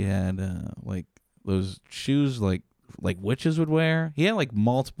women. He had like those shoes like witches would wear. He had like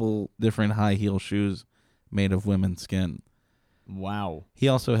multiple different high heel shoes made of women's skin. Wow. He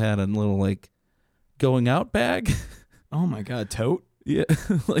also had a little like going out bag. Oh my God, tote. Yeah, I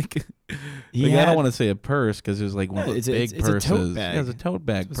don't want to say a purse because it was like one of the big purses. It's a tote bag. Yeah, it's a tote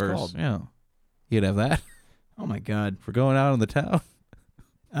bag purse. Yeah, you'd have that. Oh my God, for going out in the town.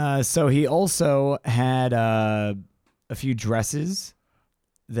 So he also had a few dresses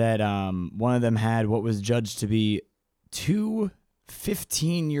that one of them had what was judged to be 2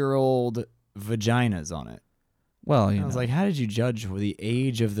 15-year-old vaginas on it. Well, I was like, how did you judge for the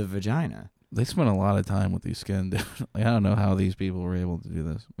age of the vagina? They spent a lot of time with these skin. Like, I don't know how these people were able to do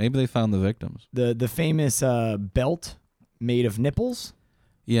this. Maybe they found the victims. The famous belt made of nipples.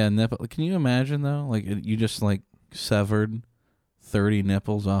 Yeah, nipple. Can you imagine though? Like you just like severed 30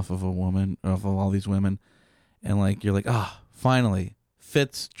 nipples off of all these women, and like you're like, finally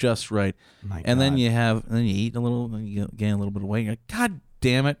fits just right. And then you eat a little, and you gain a little bit of weight. You're like, God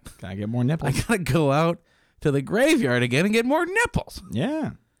damn it! Gotta get more nipples. I gotta go out to the graveyard again and get more nipples.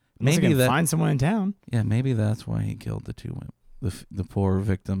 Yeah. Maybe find someone in town. Yeah, maybe that's why he killed the 2 women, the poor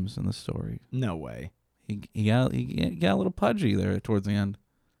victims in the story. No way. He got a little pudgy there towards the end.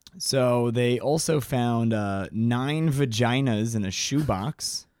 So they also found 9 vaginas in a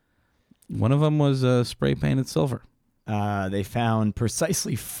shoebox. One of them was spray painted silver. They found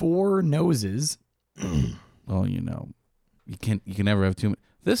precisely 4 noses. Well, you can never have too much.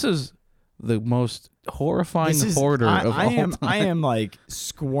 This is the most horrifying hoarder of all time. I am like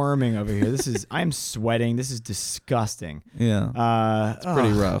squirming over here. I'm sweating. This is disgusting. Yeah. It's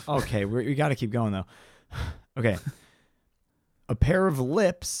pretty rough. Okay, we got to keep going though. Okay. A pair of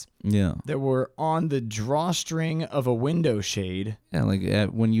lips that were on the drawstring of a window shade. Yeah, like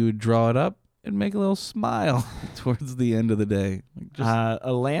when you would draw it up, it'd make a little smile towards the end of the day. Like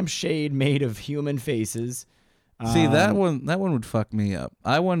a lampshade made of human faces. See, that one would fuck me up.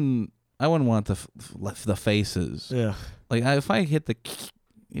 I wouldn't want the faces. Ugh. Like if I hit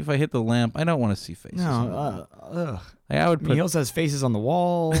the lamp, I don't want to see faces. No, ugh. Like, I would put he also has faces on the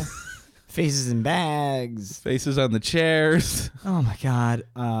wall, faces in bags, faces on the chairs. Oh my god.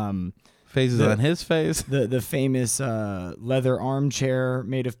 Faces on his face. The famous leather armchair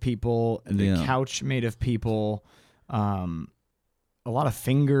made of people, the couch made of people, a lot of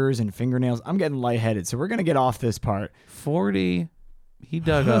fingers and fingernails. I'm getting lightheaded, so we're gonna get off this part. He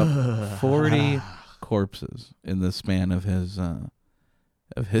dug up 40 corpses in the span of his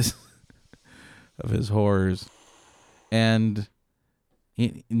horrors, and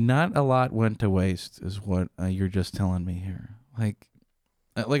not a lot went to waste, is what you're just telling me here. Like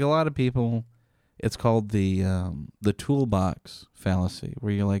a lot of people, it's called the toolbox fallacy,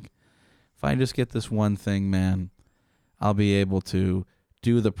 where you're like, if I just get this one thing, man, I'll be able to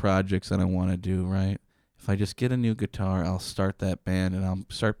do the projects that I want to do, right? If I just get a new guitar, I'll start that band and I'll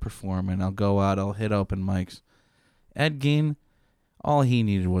start performing. I'll go out, I'll hit open mics. Ed Gein, all he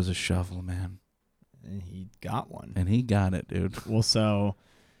needed was a shovel, man. And he got one. And he got it, dude. Well, so...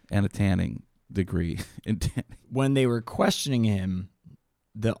 And a tanning degree in tanning. When they were questioning him,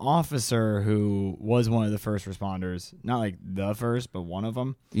 the officer who was one of the first responders, not like the first, but one of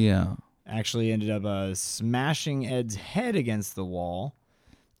them, actually ended up smashing Ed's head against the wall.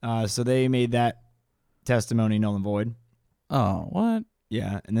 So they made that testimony null and void. Oh, what?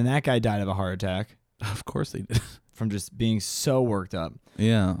 Yeah, and then that guy died of a heart attack. Of course they did. From just being so worked up.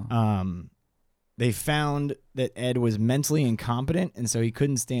 Yeah. They found that Ed was mentally incompetent, and so he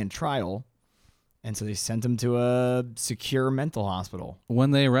couldn't stand trial. And so they sent him to a secure mental hospital.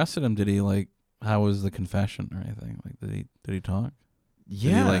 When they arrested him, did he how was the confession or anything? Like, did he talk?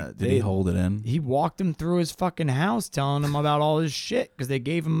 Yeah. Did he hold it in? He walked him through his fucking house telling him about all his shit because they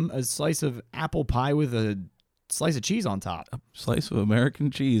gave him a slice of apple pie with a slice of cheese on top. A slice of American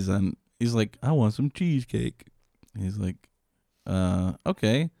cheese. And he's like, I want some cheesecake. He's like,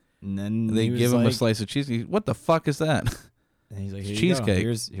 okay. And then they give him a slice of cheesecake. What the fuck is that? And he's like, Here cheesecake.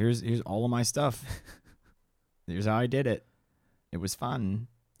 You go. Here's all of my stuff. Here's how I did it. It was fun.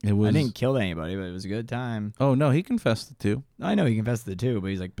 I didn't kill anybody, but it was a good time. Oh, no, he confessed it too. I know he confessed it too,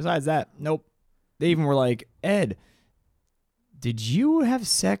 but he's like, besides that, nope. They even were like, Ed, did you have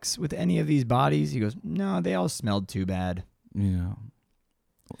sex with any of these bodies? He goes, no, they all smelled too bad. Yeah.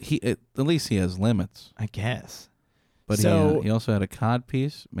 At least he has limits. I guess. But he also had a cod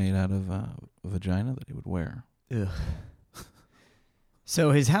piece made out of a vagina that he would wear. Ugh.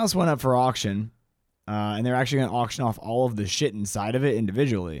 So his house went up for auction. And they're actually going to auction off all of the shit inside of it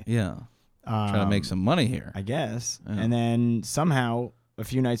individually. Yeah. Trying to make some money here. I guess. Yeah. And then somehow, a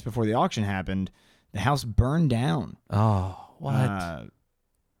few nights before the auction happened, the house burned down. Oh, what?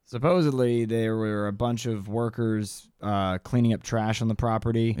 Supposedly, there were a bunch of workers cleaning up trash on the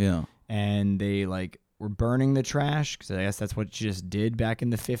property. Yeah. And they were burning the trash, because I guess that's what you just did back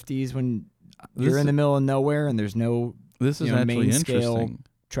in the 50s when you're in the middle of nowhere and there's no main scale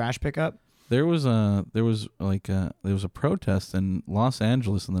trash pickup. There was a protest in Los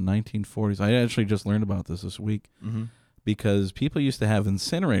Angeles in the 1940s. I actually just learned about this week, because people used to have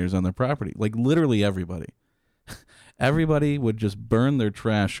incinerators on their property. Like literally everybody. Everybody would just burn their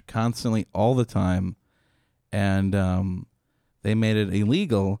trash constantly all the time, and they made it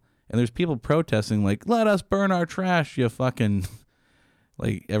illegal. And there's people protesting like, "Let us burn our trash, you fucking,"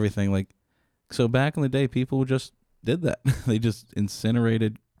 like everything. So back in the day, people just did that. They just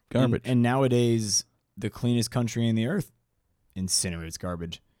incinerated garbage. And nowadays, the cleanest country in the earth incinerates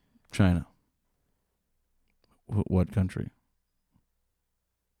garbage. China. What country?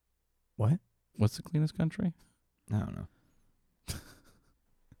 What? What's the cleanest country? I don't know.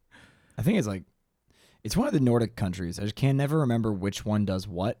 I think it's one of the Nordic countries. I just can never remember which one does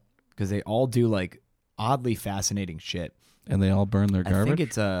what, because they all do oddly fascinating shit. And they all burn their garbage? I think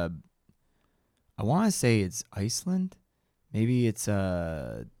it's I want to say it's Iceland. Maybe it's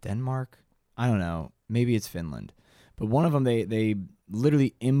Denmark. I don't know. Maybe it's Finland. But one of them, they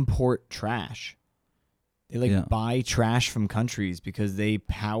literally import trash. They buy trash from countries because they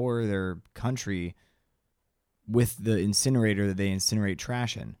power their country with the incinerator that they incinerate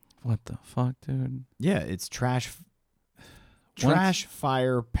trash in. What the fuck, dude? Yeah, it's trash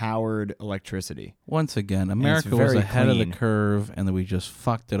fire powered electricity. Once again, America was ahead of the curve, and then we just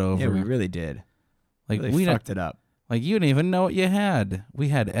fucked it over. Yeah, we really did. Like we fucked it up. Like you didn't even know what you had. We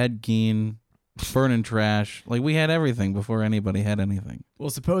had Ed Gein burning trash. Like we had everything before anybody had anything. Well,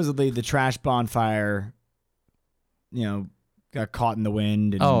 supposedly the trash bonfire, got caught in the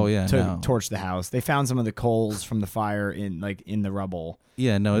wind and torched the house. They found some of the coals from the fire in the rubble.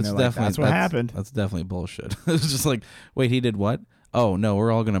 Yeah, no, it's definitely that's what happened. That's definitely bullshit. It's just like, wait, he did what? Oh no,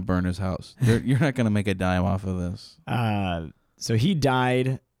 we're all gonna burn his house. You're not gonna make a dime off of this. So he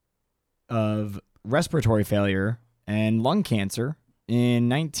died of respiratory failure and lung cancer in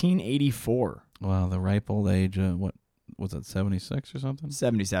 1984. Wow, the ripe old age. What was that? 76 or something?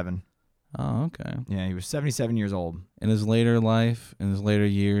 77. Oh, okay. Yeah, he was 77 years old. In his later life, in his later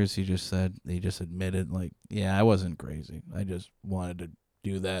years, he just admitted, like, yeah, I wasn't crazy. I just wanted to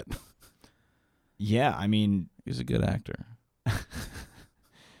do that. Yeah, I mean, he's a good actor.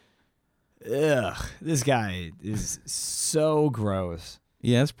 Ugh, this guy is so gross.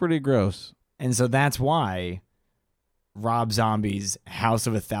 Yeah, it's pretty gross. And so that's why Rob Zombie's House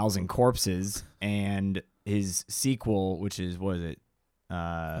of 1,000 Corpses and his sequel, which is, what is it?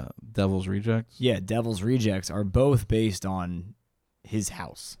 Devil's Rejects? Yeah, Devil's Rejects are both based on his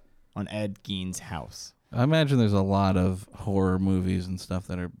house, on Ed Gein's house. I imagine there's a lot of horror movies and stuff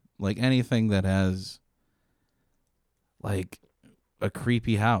that are like anything that has like a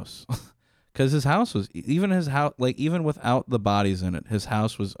creepy house. Because his house was, even without the bodies in it, his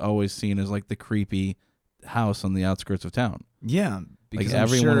house was always seen as like the creepy house on the outskirts of town. Yeah. Because like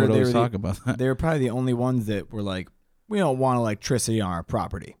everyone would always talk about that. They were probably the only ones that were like, we don't want electricity on our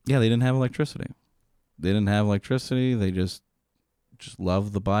property. Yeah, they didn't have electricity. They just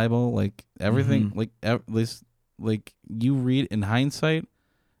loved the Bible. Like everything, like you read in hindsight,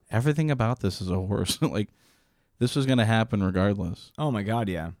 everything about this is a horse. Like this was going to happen regardless. Oh my God,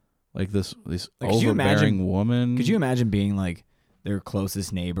 yeah. Like this overbearing woman. Could you imagine being like their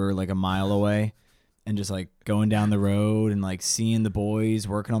closest neighbor, like a mile away, and just like going down the road and like seeing the boys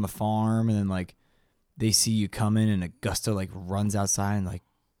working on the farm, and then like they see you coming and Augusta like runs outside and like,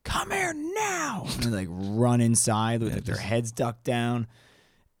 come here now, and they like run inside with their heads ducked down,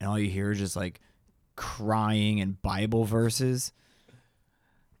 and all you hear is just like crying and Bible verses.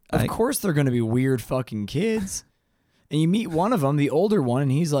 Of course they're going to be weird fucking kids. And you meet one of them, the older one,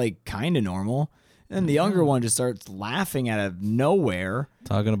 and he's like kind of normal. And the younger one just starts laughing out of nowhere.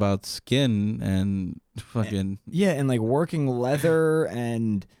 Talking about skin and fucking... And like working leather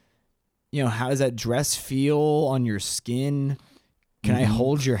and, how does that dress feel on your skin? Can I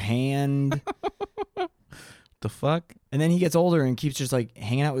hold your hand? The fuck? And then he gets older and keeps just like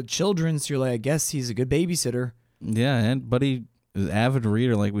hanging out with children. So you're like, I guess he's a good babysitter. Yeah, but he... an avid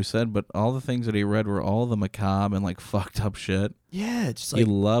reader, like we said, but all the things that he read were all the macabre and like fucked up shit. Yeah, just like he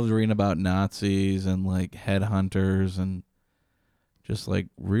loved reading about Nazis and like headhunters and just like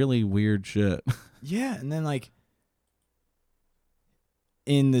really weird shit. Yeah, and then like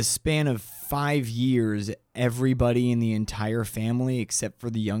in the span of 5 years, everybody in the entire family except for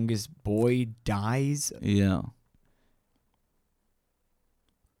the youngest boy dies. Yeah.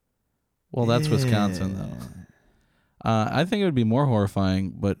 Well, that's Wisconsin though. I think it would be more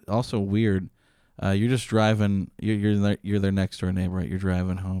horrifying, but also weird. You're just driving. You're their next door neighbor. Right? You're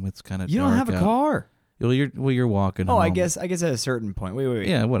driving home. It's kind of you don't have a car. You're walking. Oh, home. I guess at a certain point. Wait.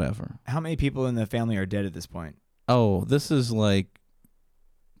 Yeah, whatever. How many people in the family are dead at this point? Oh, this is like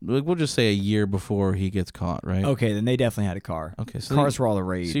we'll just say a year before he gets caught, right? Okay, then they definitely had a car. Okay, so cars were all the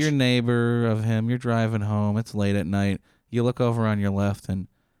rage. So your neighbor of him. You're driving home. It's late at night. You look over on your left, and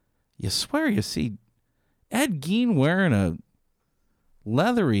you swear you see Ed Gein wearing a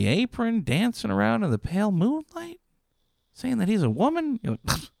leathery apron, dancing around in the pale moonlight, saying that he's a woman. You're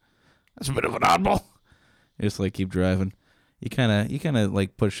like, that's a bit of an oddball. You just like keep driving. You kind of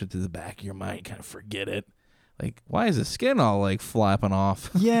like push it to the back of your mind. You kind of forget it. Like, why is his skin all like flapping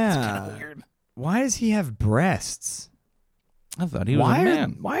off? Yeah, it's kind of weird. Why does he have breasts? I thought he was a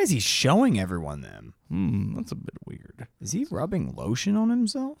man. Why is he showing everyone them? That's a bit weird. Is he rubbing lotion on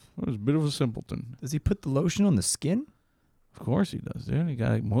himself? Well, he's a bit of a simpleton. Does he put the lotion on the skin? Of course he does, dude. You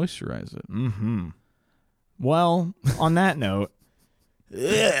gotta moisturize it. Mm-hmm. Well, on that note,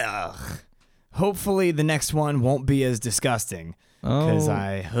 hopefully the next one won't be as disgusting. Because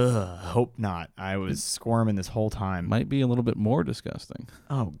I hope not. I was squirming this whole time. Might be a little bit more disgusting.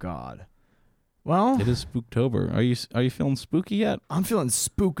 Oh, God. Well, it is Spooktober. Are you feeling spooky yet? I'm feeling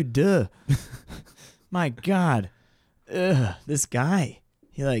spooked. My God. This guy.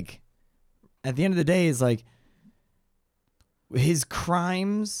 He like, at the end of the day, is like, his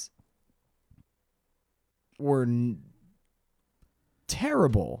crimes were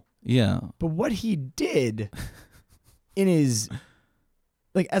terrible. Yeah. But what he did in his,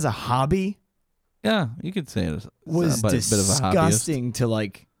 like, as a hobby. Yeah, you could say it was disgusting to,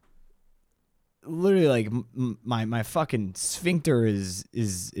 like, literally, like, my fucking sphincter is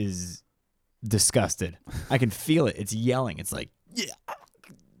disgusted. I can feel it. It's yelling. It's like, yeah,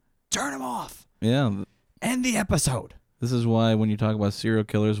 turn him off. Yeah. End the episode. This is why when you talk about serial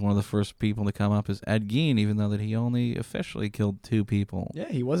killers, one of the first people to come up is Ed Gein, even though that he only officially killed 2 people. Yeah,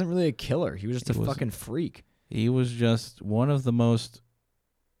 he wasn't really a killer. He was just a fucking freak. He was just one of the most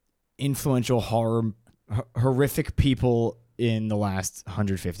influential, horrific people in the last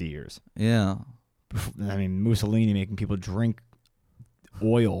 150 years. Yeah. I mean, Mussolini making people drink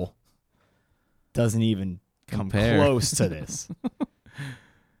oil doesn't even come close to this.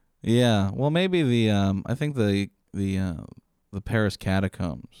 Yeah. Well, maybe I think the Paris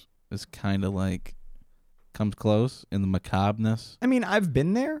catacombs is kind of like comes close in the macabreness. I mean, I've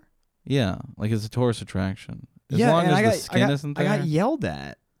been there. Yeah, like it's a tourist attraction. As long as the skin isn't there. I got yelled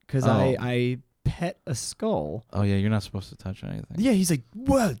at because I pet a skull. Oh yeah, you're not supposed to touch anything. Yeah, he's like,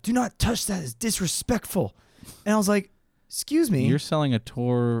 "Whoa, do not touch that. It's disrespectful." And I was like, "Excuse me." You're selling a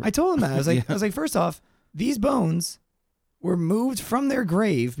tour. I told him that. I was like, first off, these bones were moved from their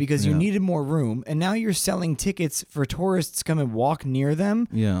grave because you needed more room, and now you're selling tickets for tourists to come and walk near them.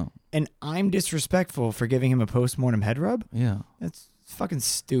 Yeah. And I'm disrespectful for giving him a post-mortem head rub? Yeah. That's fucking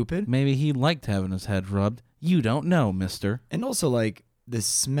stupid. Maybe he liked having his head rubbed. You don't know, mister. And also, like, the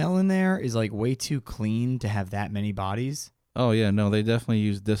smell in there is, like, way too clean to have that many bodies. Oh, yeah. No, they definitely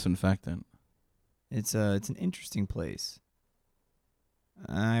use disinfectant. It's an interesting place.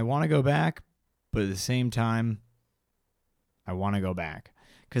 I want to go back, but at the same time, I want to go back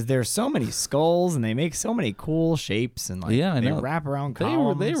because there's so many skulls and they make so many cool shapes and like they wrap around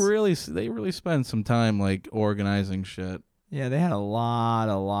columns. They really spend some time like organizing shit. Yeah, they had a lot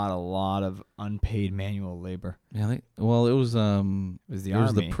of unpaid manual labor. Yeah, it was the army. It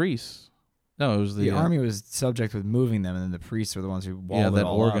was the priests. No, it was the army was subject with moving them, and then the priests were the ones who walled it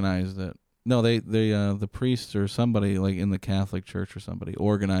all organized it. No, the priests or somebody like in the Catholic Church or somebody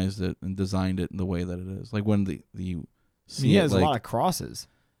organized it and designed it in the way that it is. Like when there's a lot of crosses.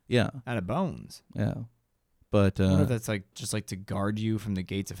 Yeah. Out of bones. Yeah. But I wonder if that's like just like to guard you from the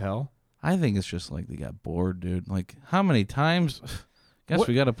gates of hell. I think it's just like they got bored, dude. Like how many times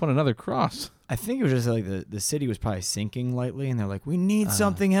we got to put another cross. I think it was just like the city was probably sinking lightly and they're like, we need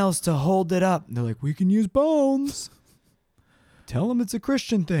something else to hold it up. And they're like, we can use bones. Tell them it's a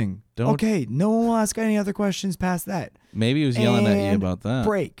Christian thing. Okay, no one will ask any other questions past that. Maybe he was yelling at you about that.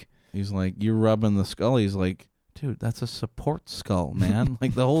 Break. He's like, you're rubbing the skull. He's like, dude, that's a support skull, man.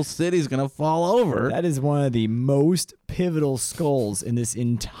 Like the whole city's going to fall over. That is one of the most pivotal skulls in this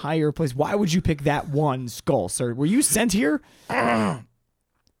entire place. Why would you pick that one skull, sir? Were you sent here?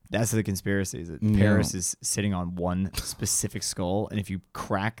 That's the conspiracy. Is that Paris is sitting on one specific skull, and if you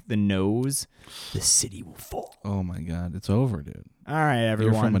crack the nose, the city will fall. Oh my God, it's over, dude. All right,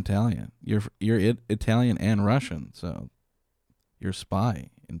 everyone. You're from Italian. You're Italian and Russian, so you're a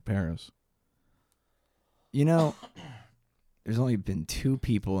spy in Paris. You know, there's only been 2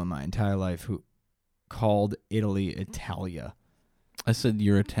 people in my entire life who called Italy Italia. I said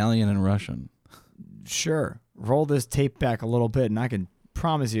you're Italian and Russian. Sure. Roll this tape back a little bit, and I can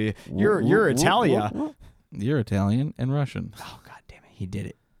promise you, you're Italia. You're Italian and Russian. Oh, God damn it. He did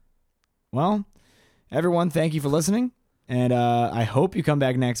it. Well, everyone, thank you for listening. And I hope you come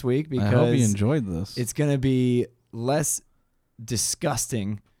back next week because I hope you enjoyed this. It's going to be less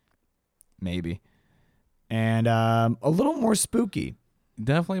disgusting, maybe, and a little more spooky.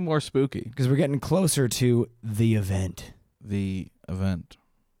 Definitely more spooky. Because we're getting closer to the event. The event.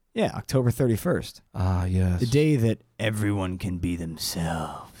 Yeah, October 31st. Ah, yes. The day that everyone can be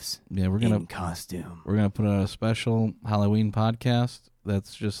themselves. Yeah, we're gonna in costume. We're gonna put out a special Halloween podcast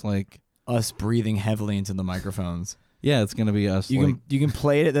that's just like us breathing heavily into the microphones. Yeah, it's gonna be us. You can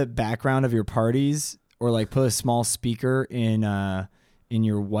play it at the background of your parties, or like put a small speaker in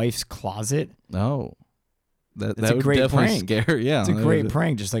your wife's closet. Oh, that would a great definitely prank. Scare. Yeah, it's a great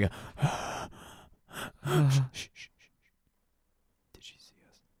prank. Just like a.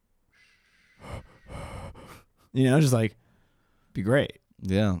 You know, just like, be great.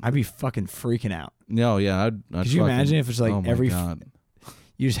 Yeah. I'd be fucking freaking out. No, yeah. Could you imagine if it's like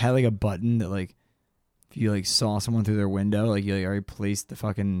you just had like a button that like, if you like saw someone through their window, like you like already placed the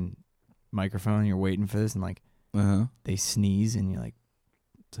fucking microphone and you're waiting for this and like, they sneeze and you're like,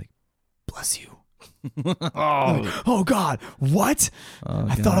 it's like, bless you. Oh God, what?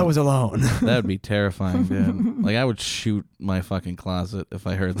 I thought I was alone. That'd be terrifying, dude. Like I would shoot my fucking closet if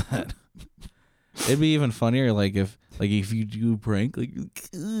I heard that. It'd be even funnier, like if you do a prank, like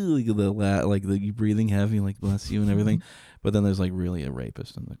you breathing heavy, like bless you and everything, but then there's like really a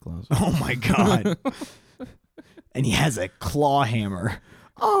rapist in the closet. Oh my God. And he has a claw hammer.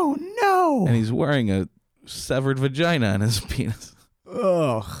 Oh no. And he's wearing a severed vagina on his penis.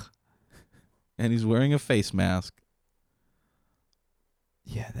 Ugh. And he's wearing a face mask.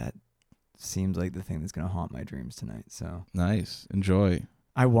 Yeah, that seems like the thing that's gonna haunt my dreams tonight. So nice. Enjoy.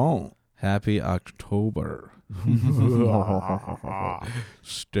 I won't. Happy October.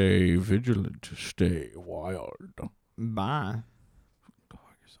 Stay vigilant. Stay wild. Bye.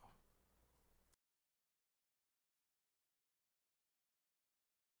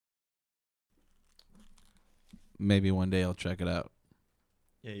 Maybe one day I'll check it out.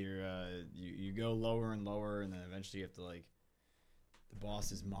 Yeah, you go lower and lower, and then eventually you have to like the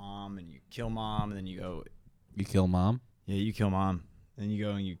boss's mom, and you kill mom, and then you go. You kill mom? Yeah, you kill mom. Then you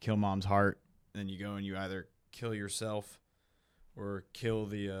go and you kill mom's heart. Then you go and you either kill yourself or kill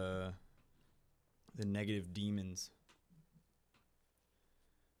the negative demons.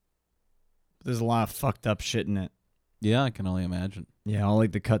 But there's a lot of fucked up shit in it. Yeah, I can only imagine. Yeah, all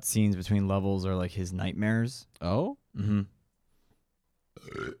like the cut scenes between levels are like his nightmares. Oh? Mm-hmm.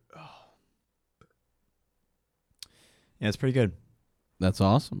 Yeah, it's pretty good. That's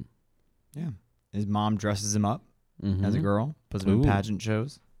awesome. Yeah. His mom dresses him up as a girl, puts him in pageant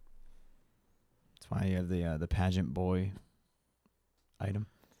shows. That's why you have the pageant boy item.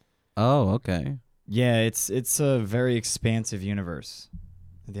 Oh, okay. Yeah, it's a very expansive universe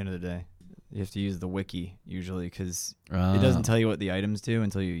at the end of the day. You have to use the wiki usually because it doesn't tell you what the items do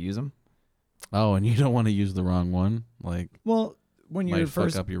until you use them. Oh, and you don't want to use the wrong one? Like, well, when you're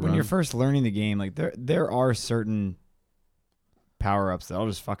first learning the game, like there are certain power-ups that I'll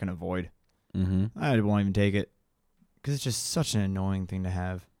just fucking avoid. I won't even take it because it's just such an annoying thing to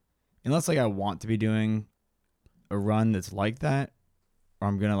have. Unless like I want to be doing a run that's like that, or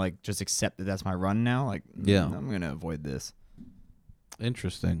I'm gonna like just accept that that's my run now. Like, yeah, I'm gonna avoid this.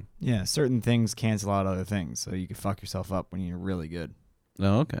 Interesting. Yeah, certain things cancel out other things, so you can fuck yourself up when you're really good.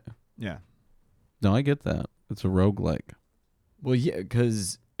 Oh, okay. Yeah. No, I get that. It's a roguelike. Well, yeah,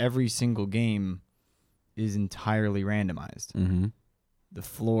 because every single game is entirely randomized. Mm-hmm. The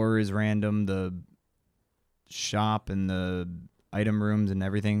floor is random. The shop and the item rooms and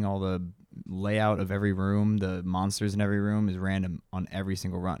everything, all the layout of every room, the monsters in every room is random on every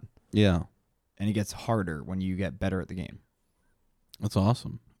single run. Yeah. And it gets harder when you get better at the game. That's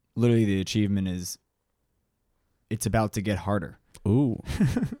awesome. Literally, the achievement is it's about to get harder. Ooh.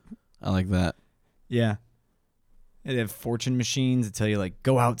 I like that. Yeah. They have fortune machines that tell you, like,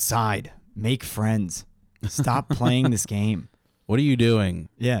 go outside, make friends, stop playing this game. What are you doing?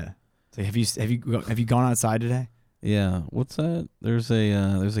 Yeah. So have you gone outside today? Yeah. What's that? There's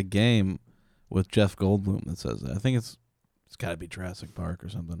a game with Jeff Goldblum that says that. I think it's got to be Jurassic Park or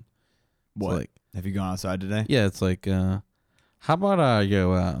something. What? Like, have you gone outside today? Yeah. It's like, how about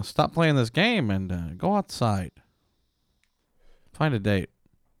you stop playing this game and go outside, find a date,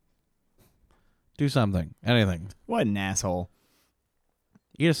 do something, anything. What an asshole!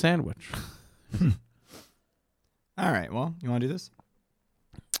 Eat a sandwich. All right. Well, you want to do this?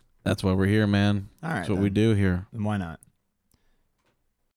 That's why we're here, man. All right. That's what we do here. Then why not?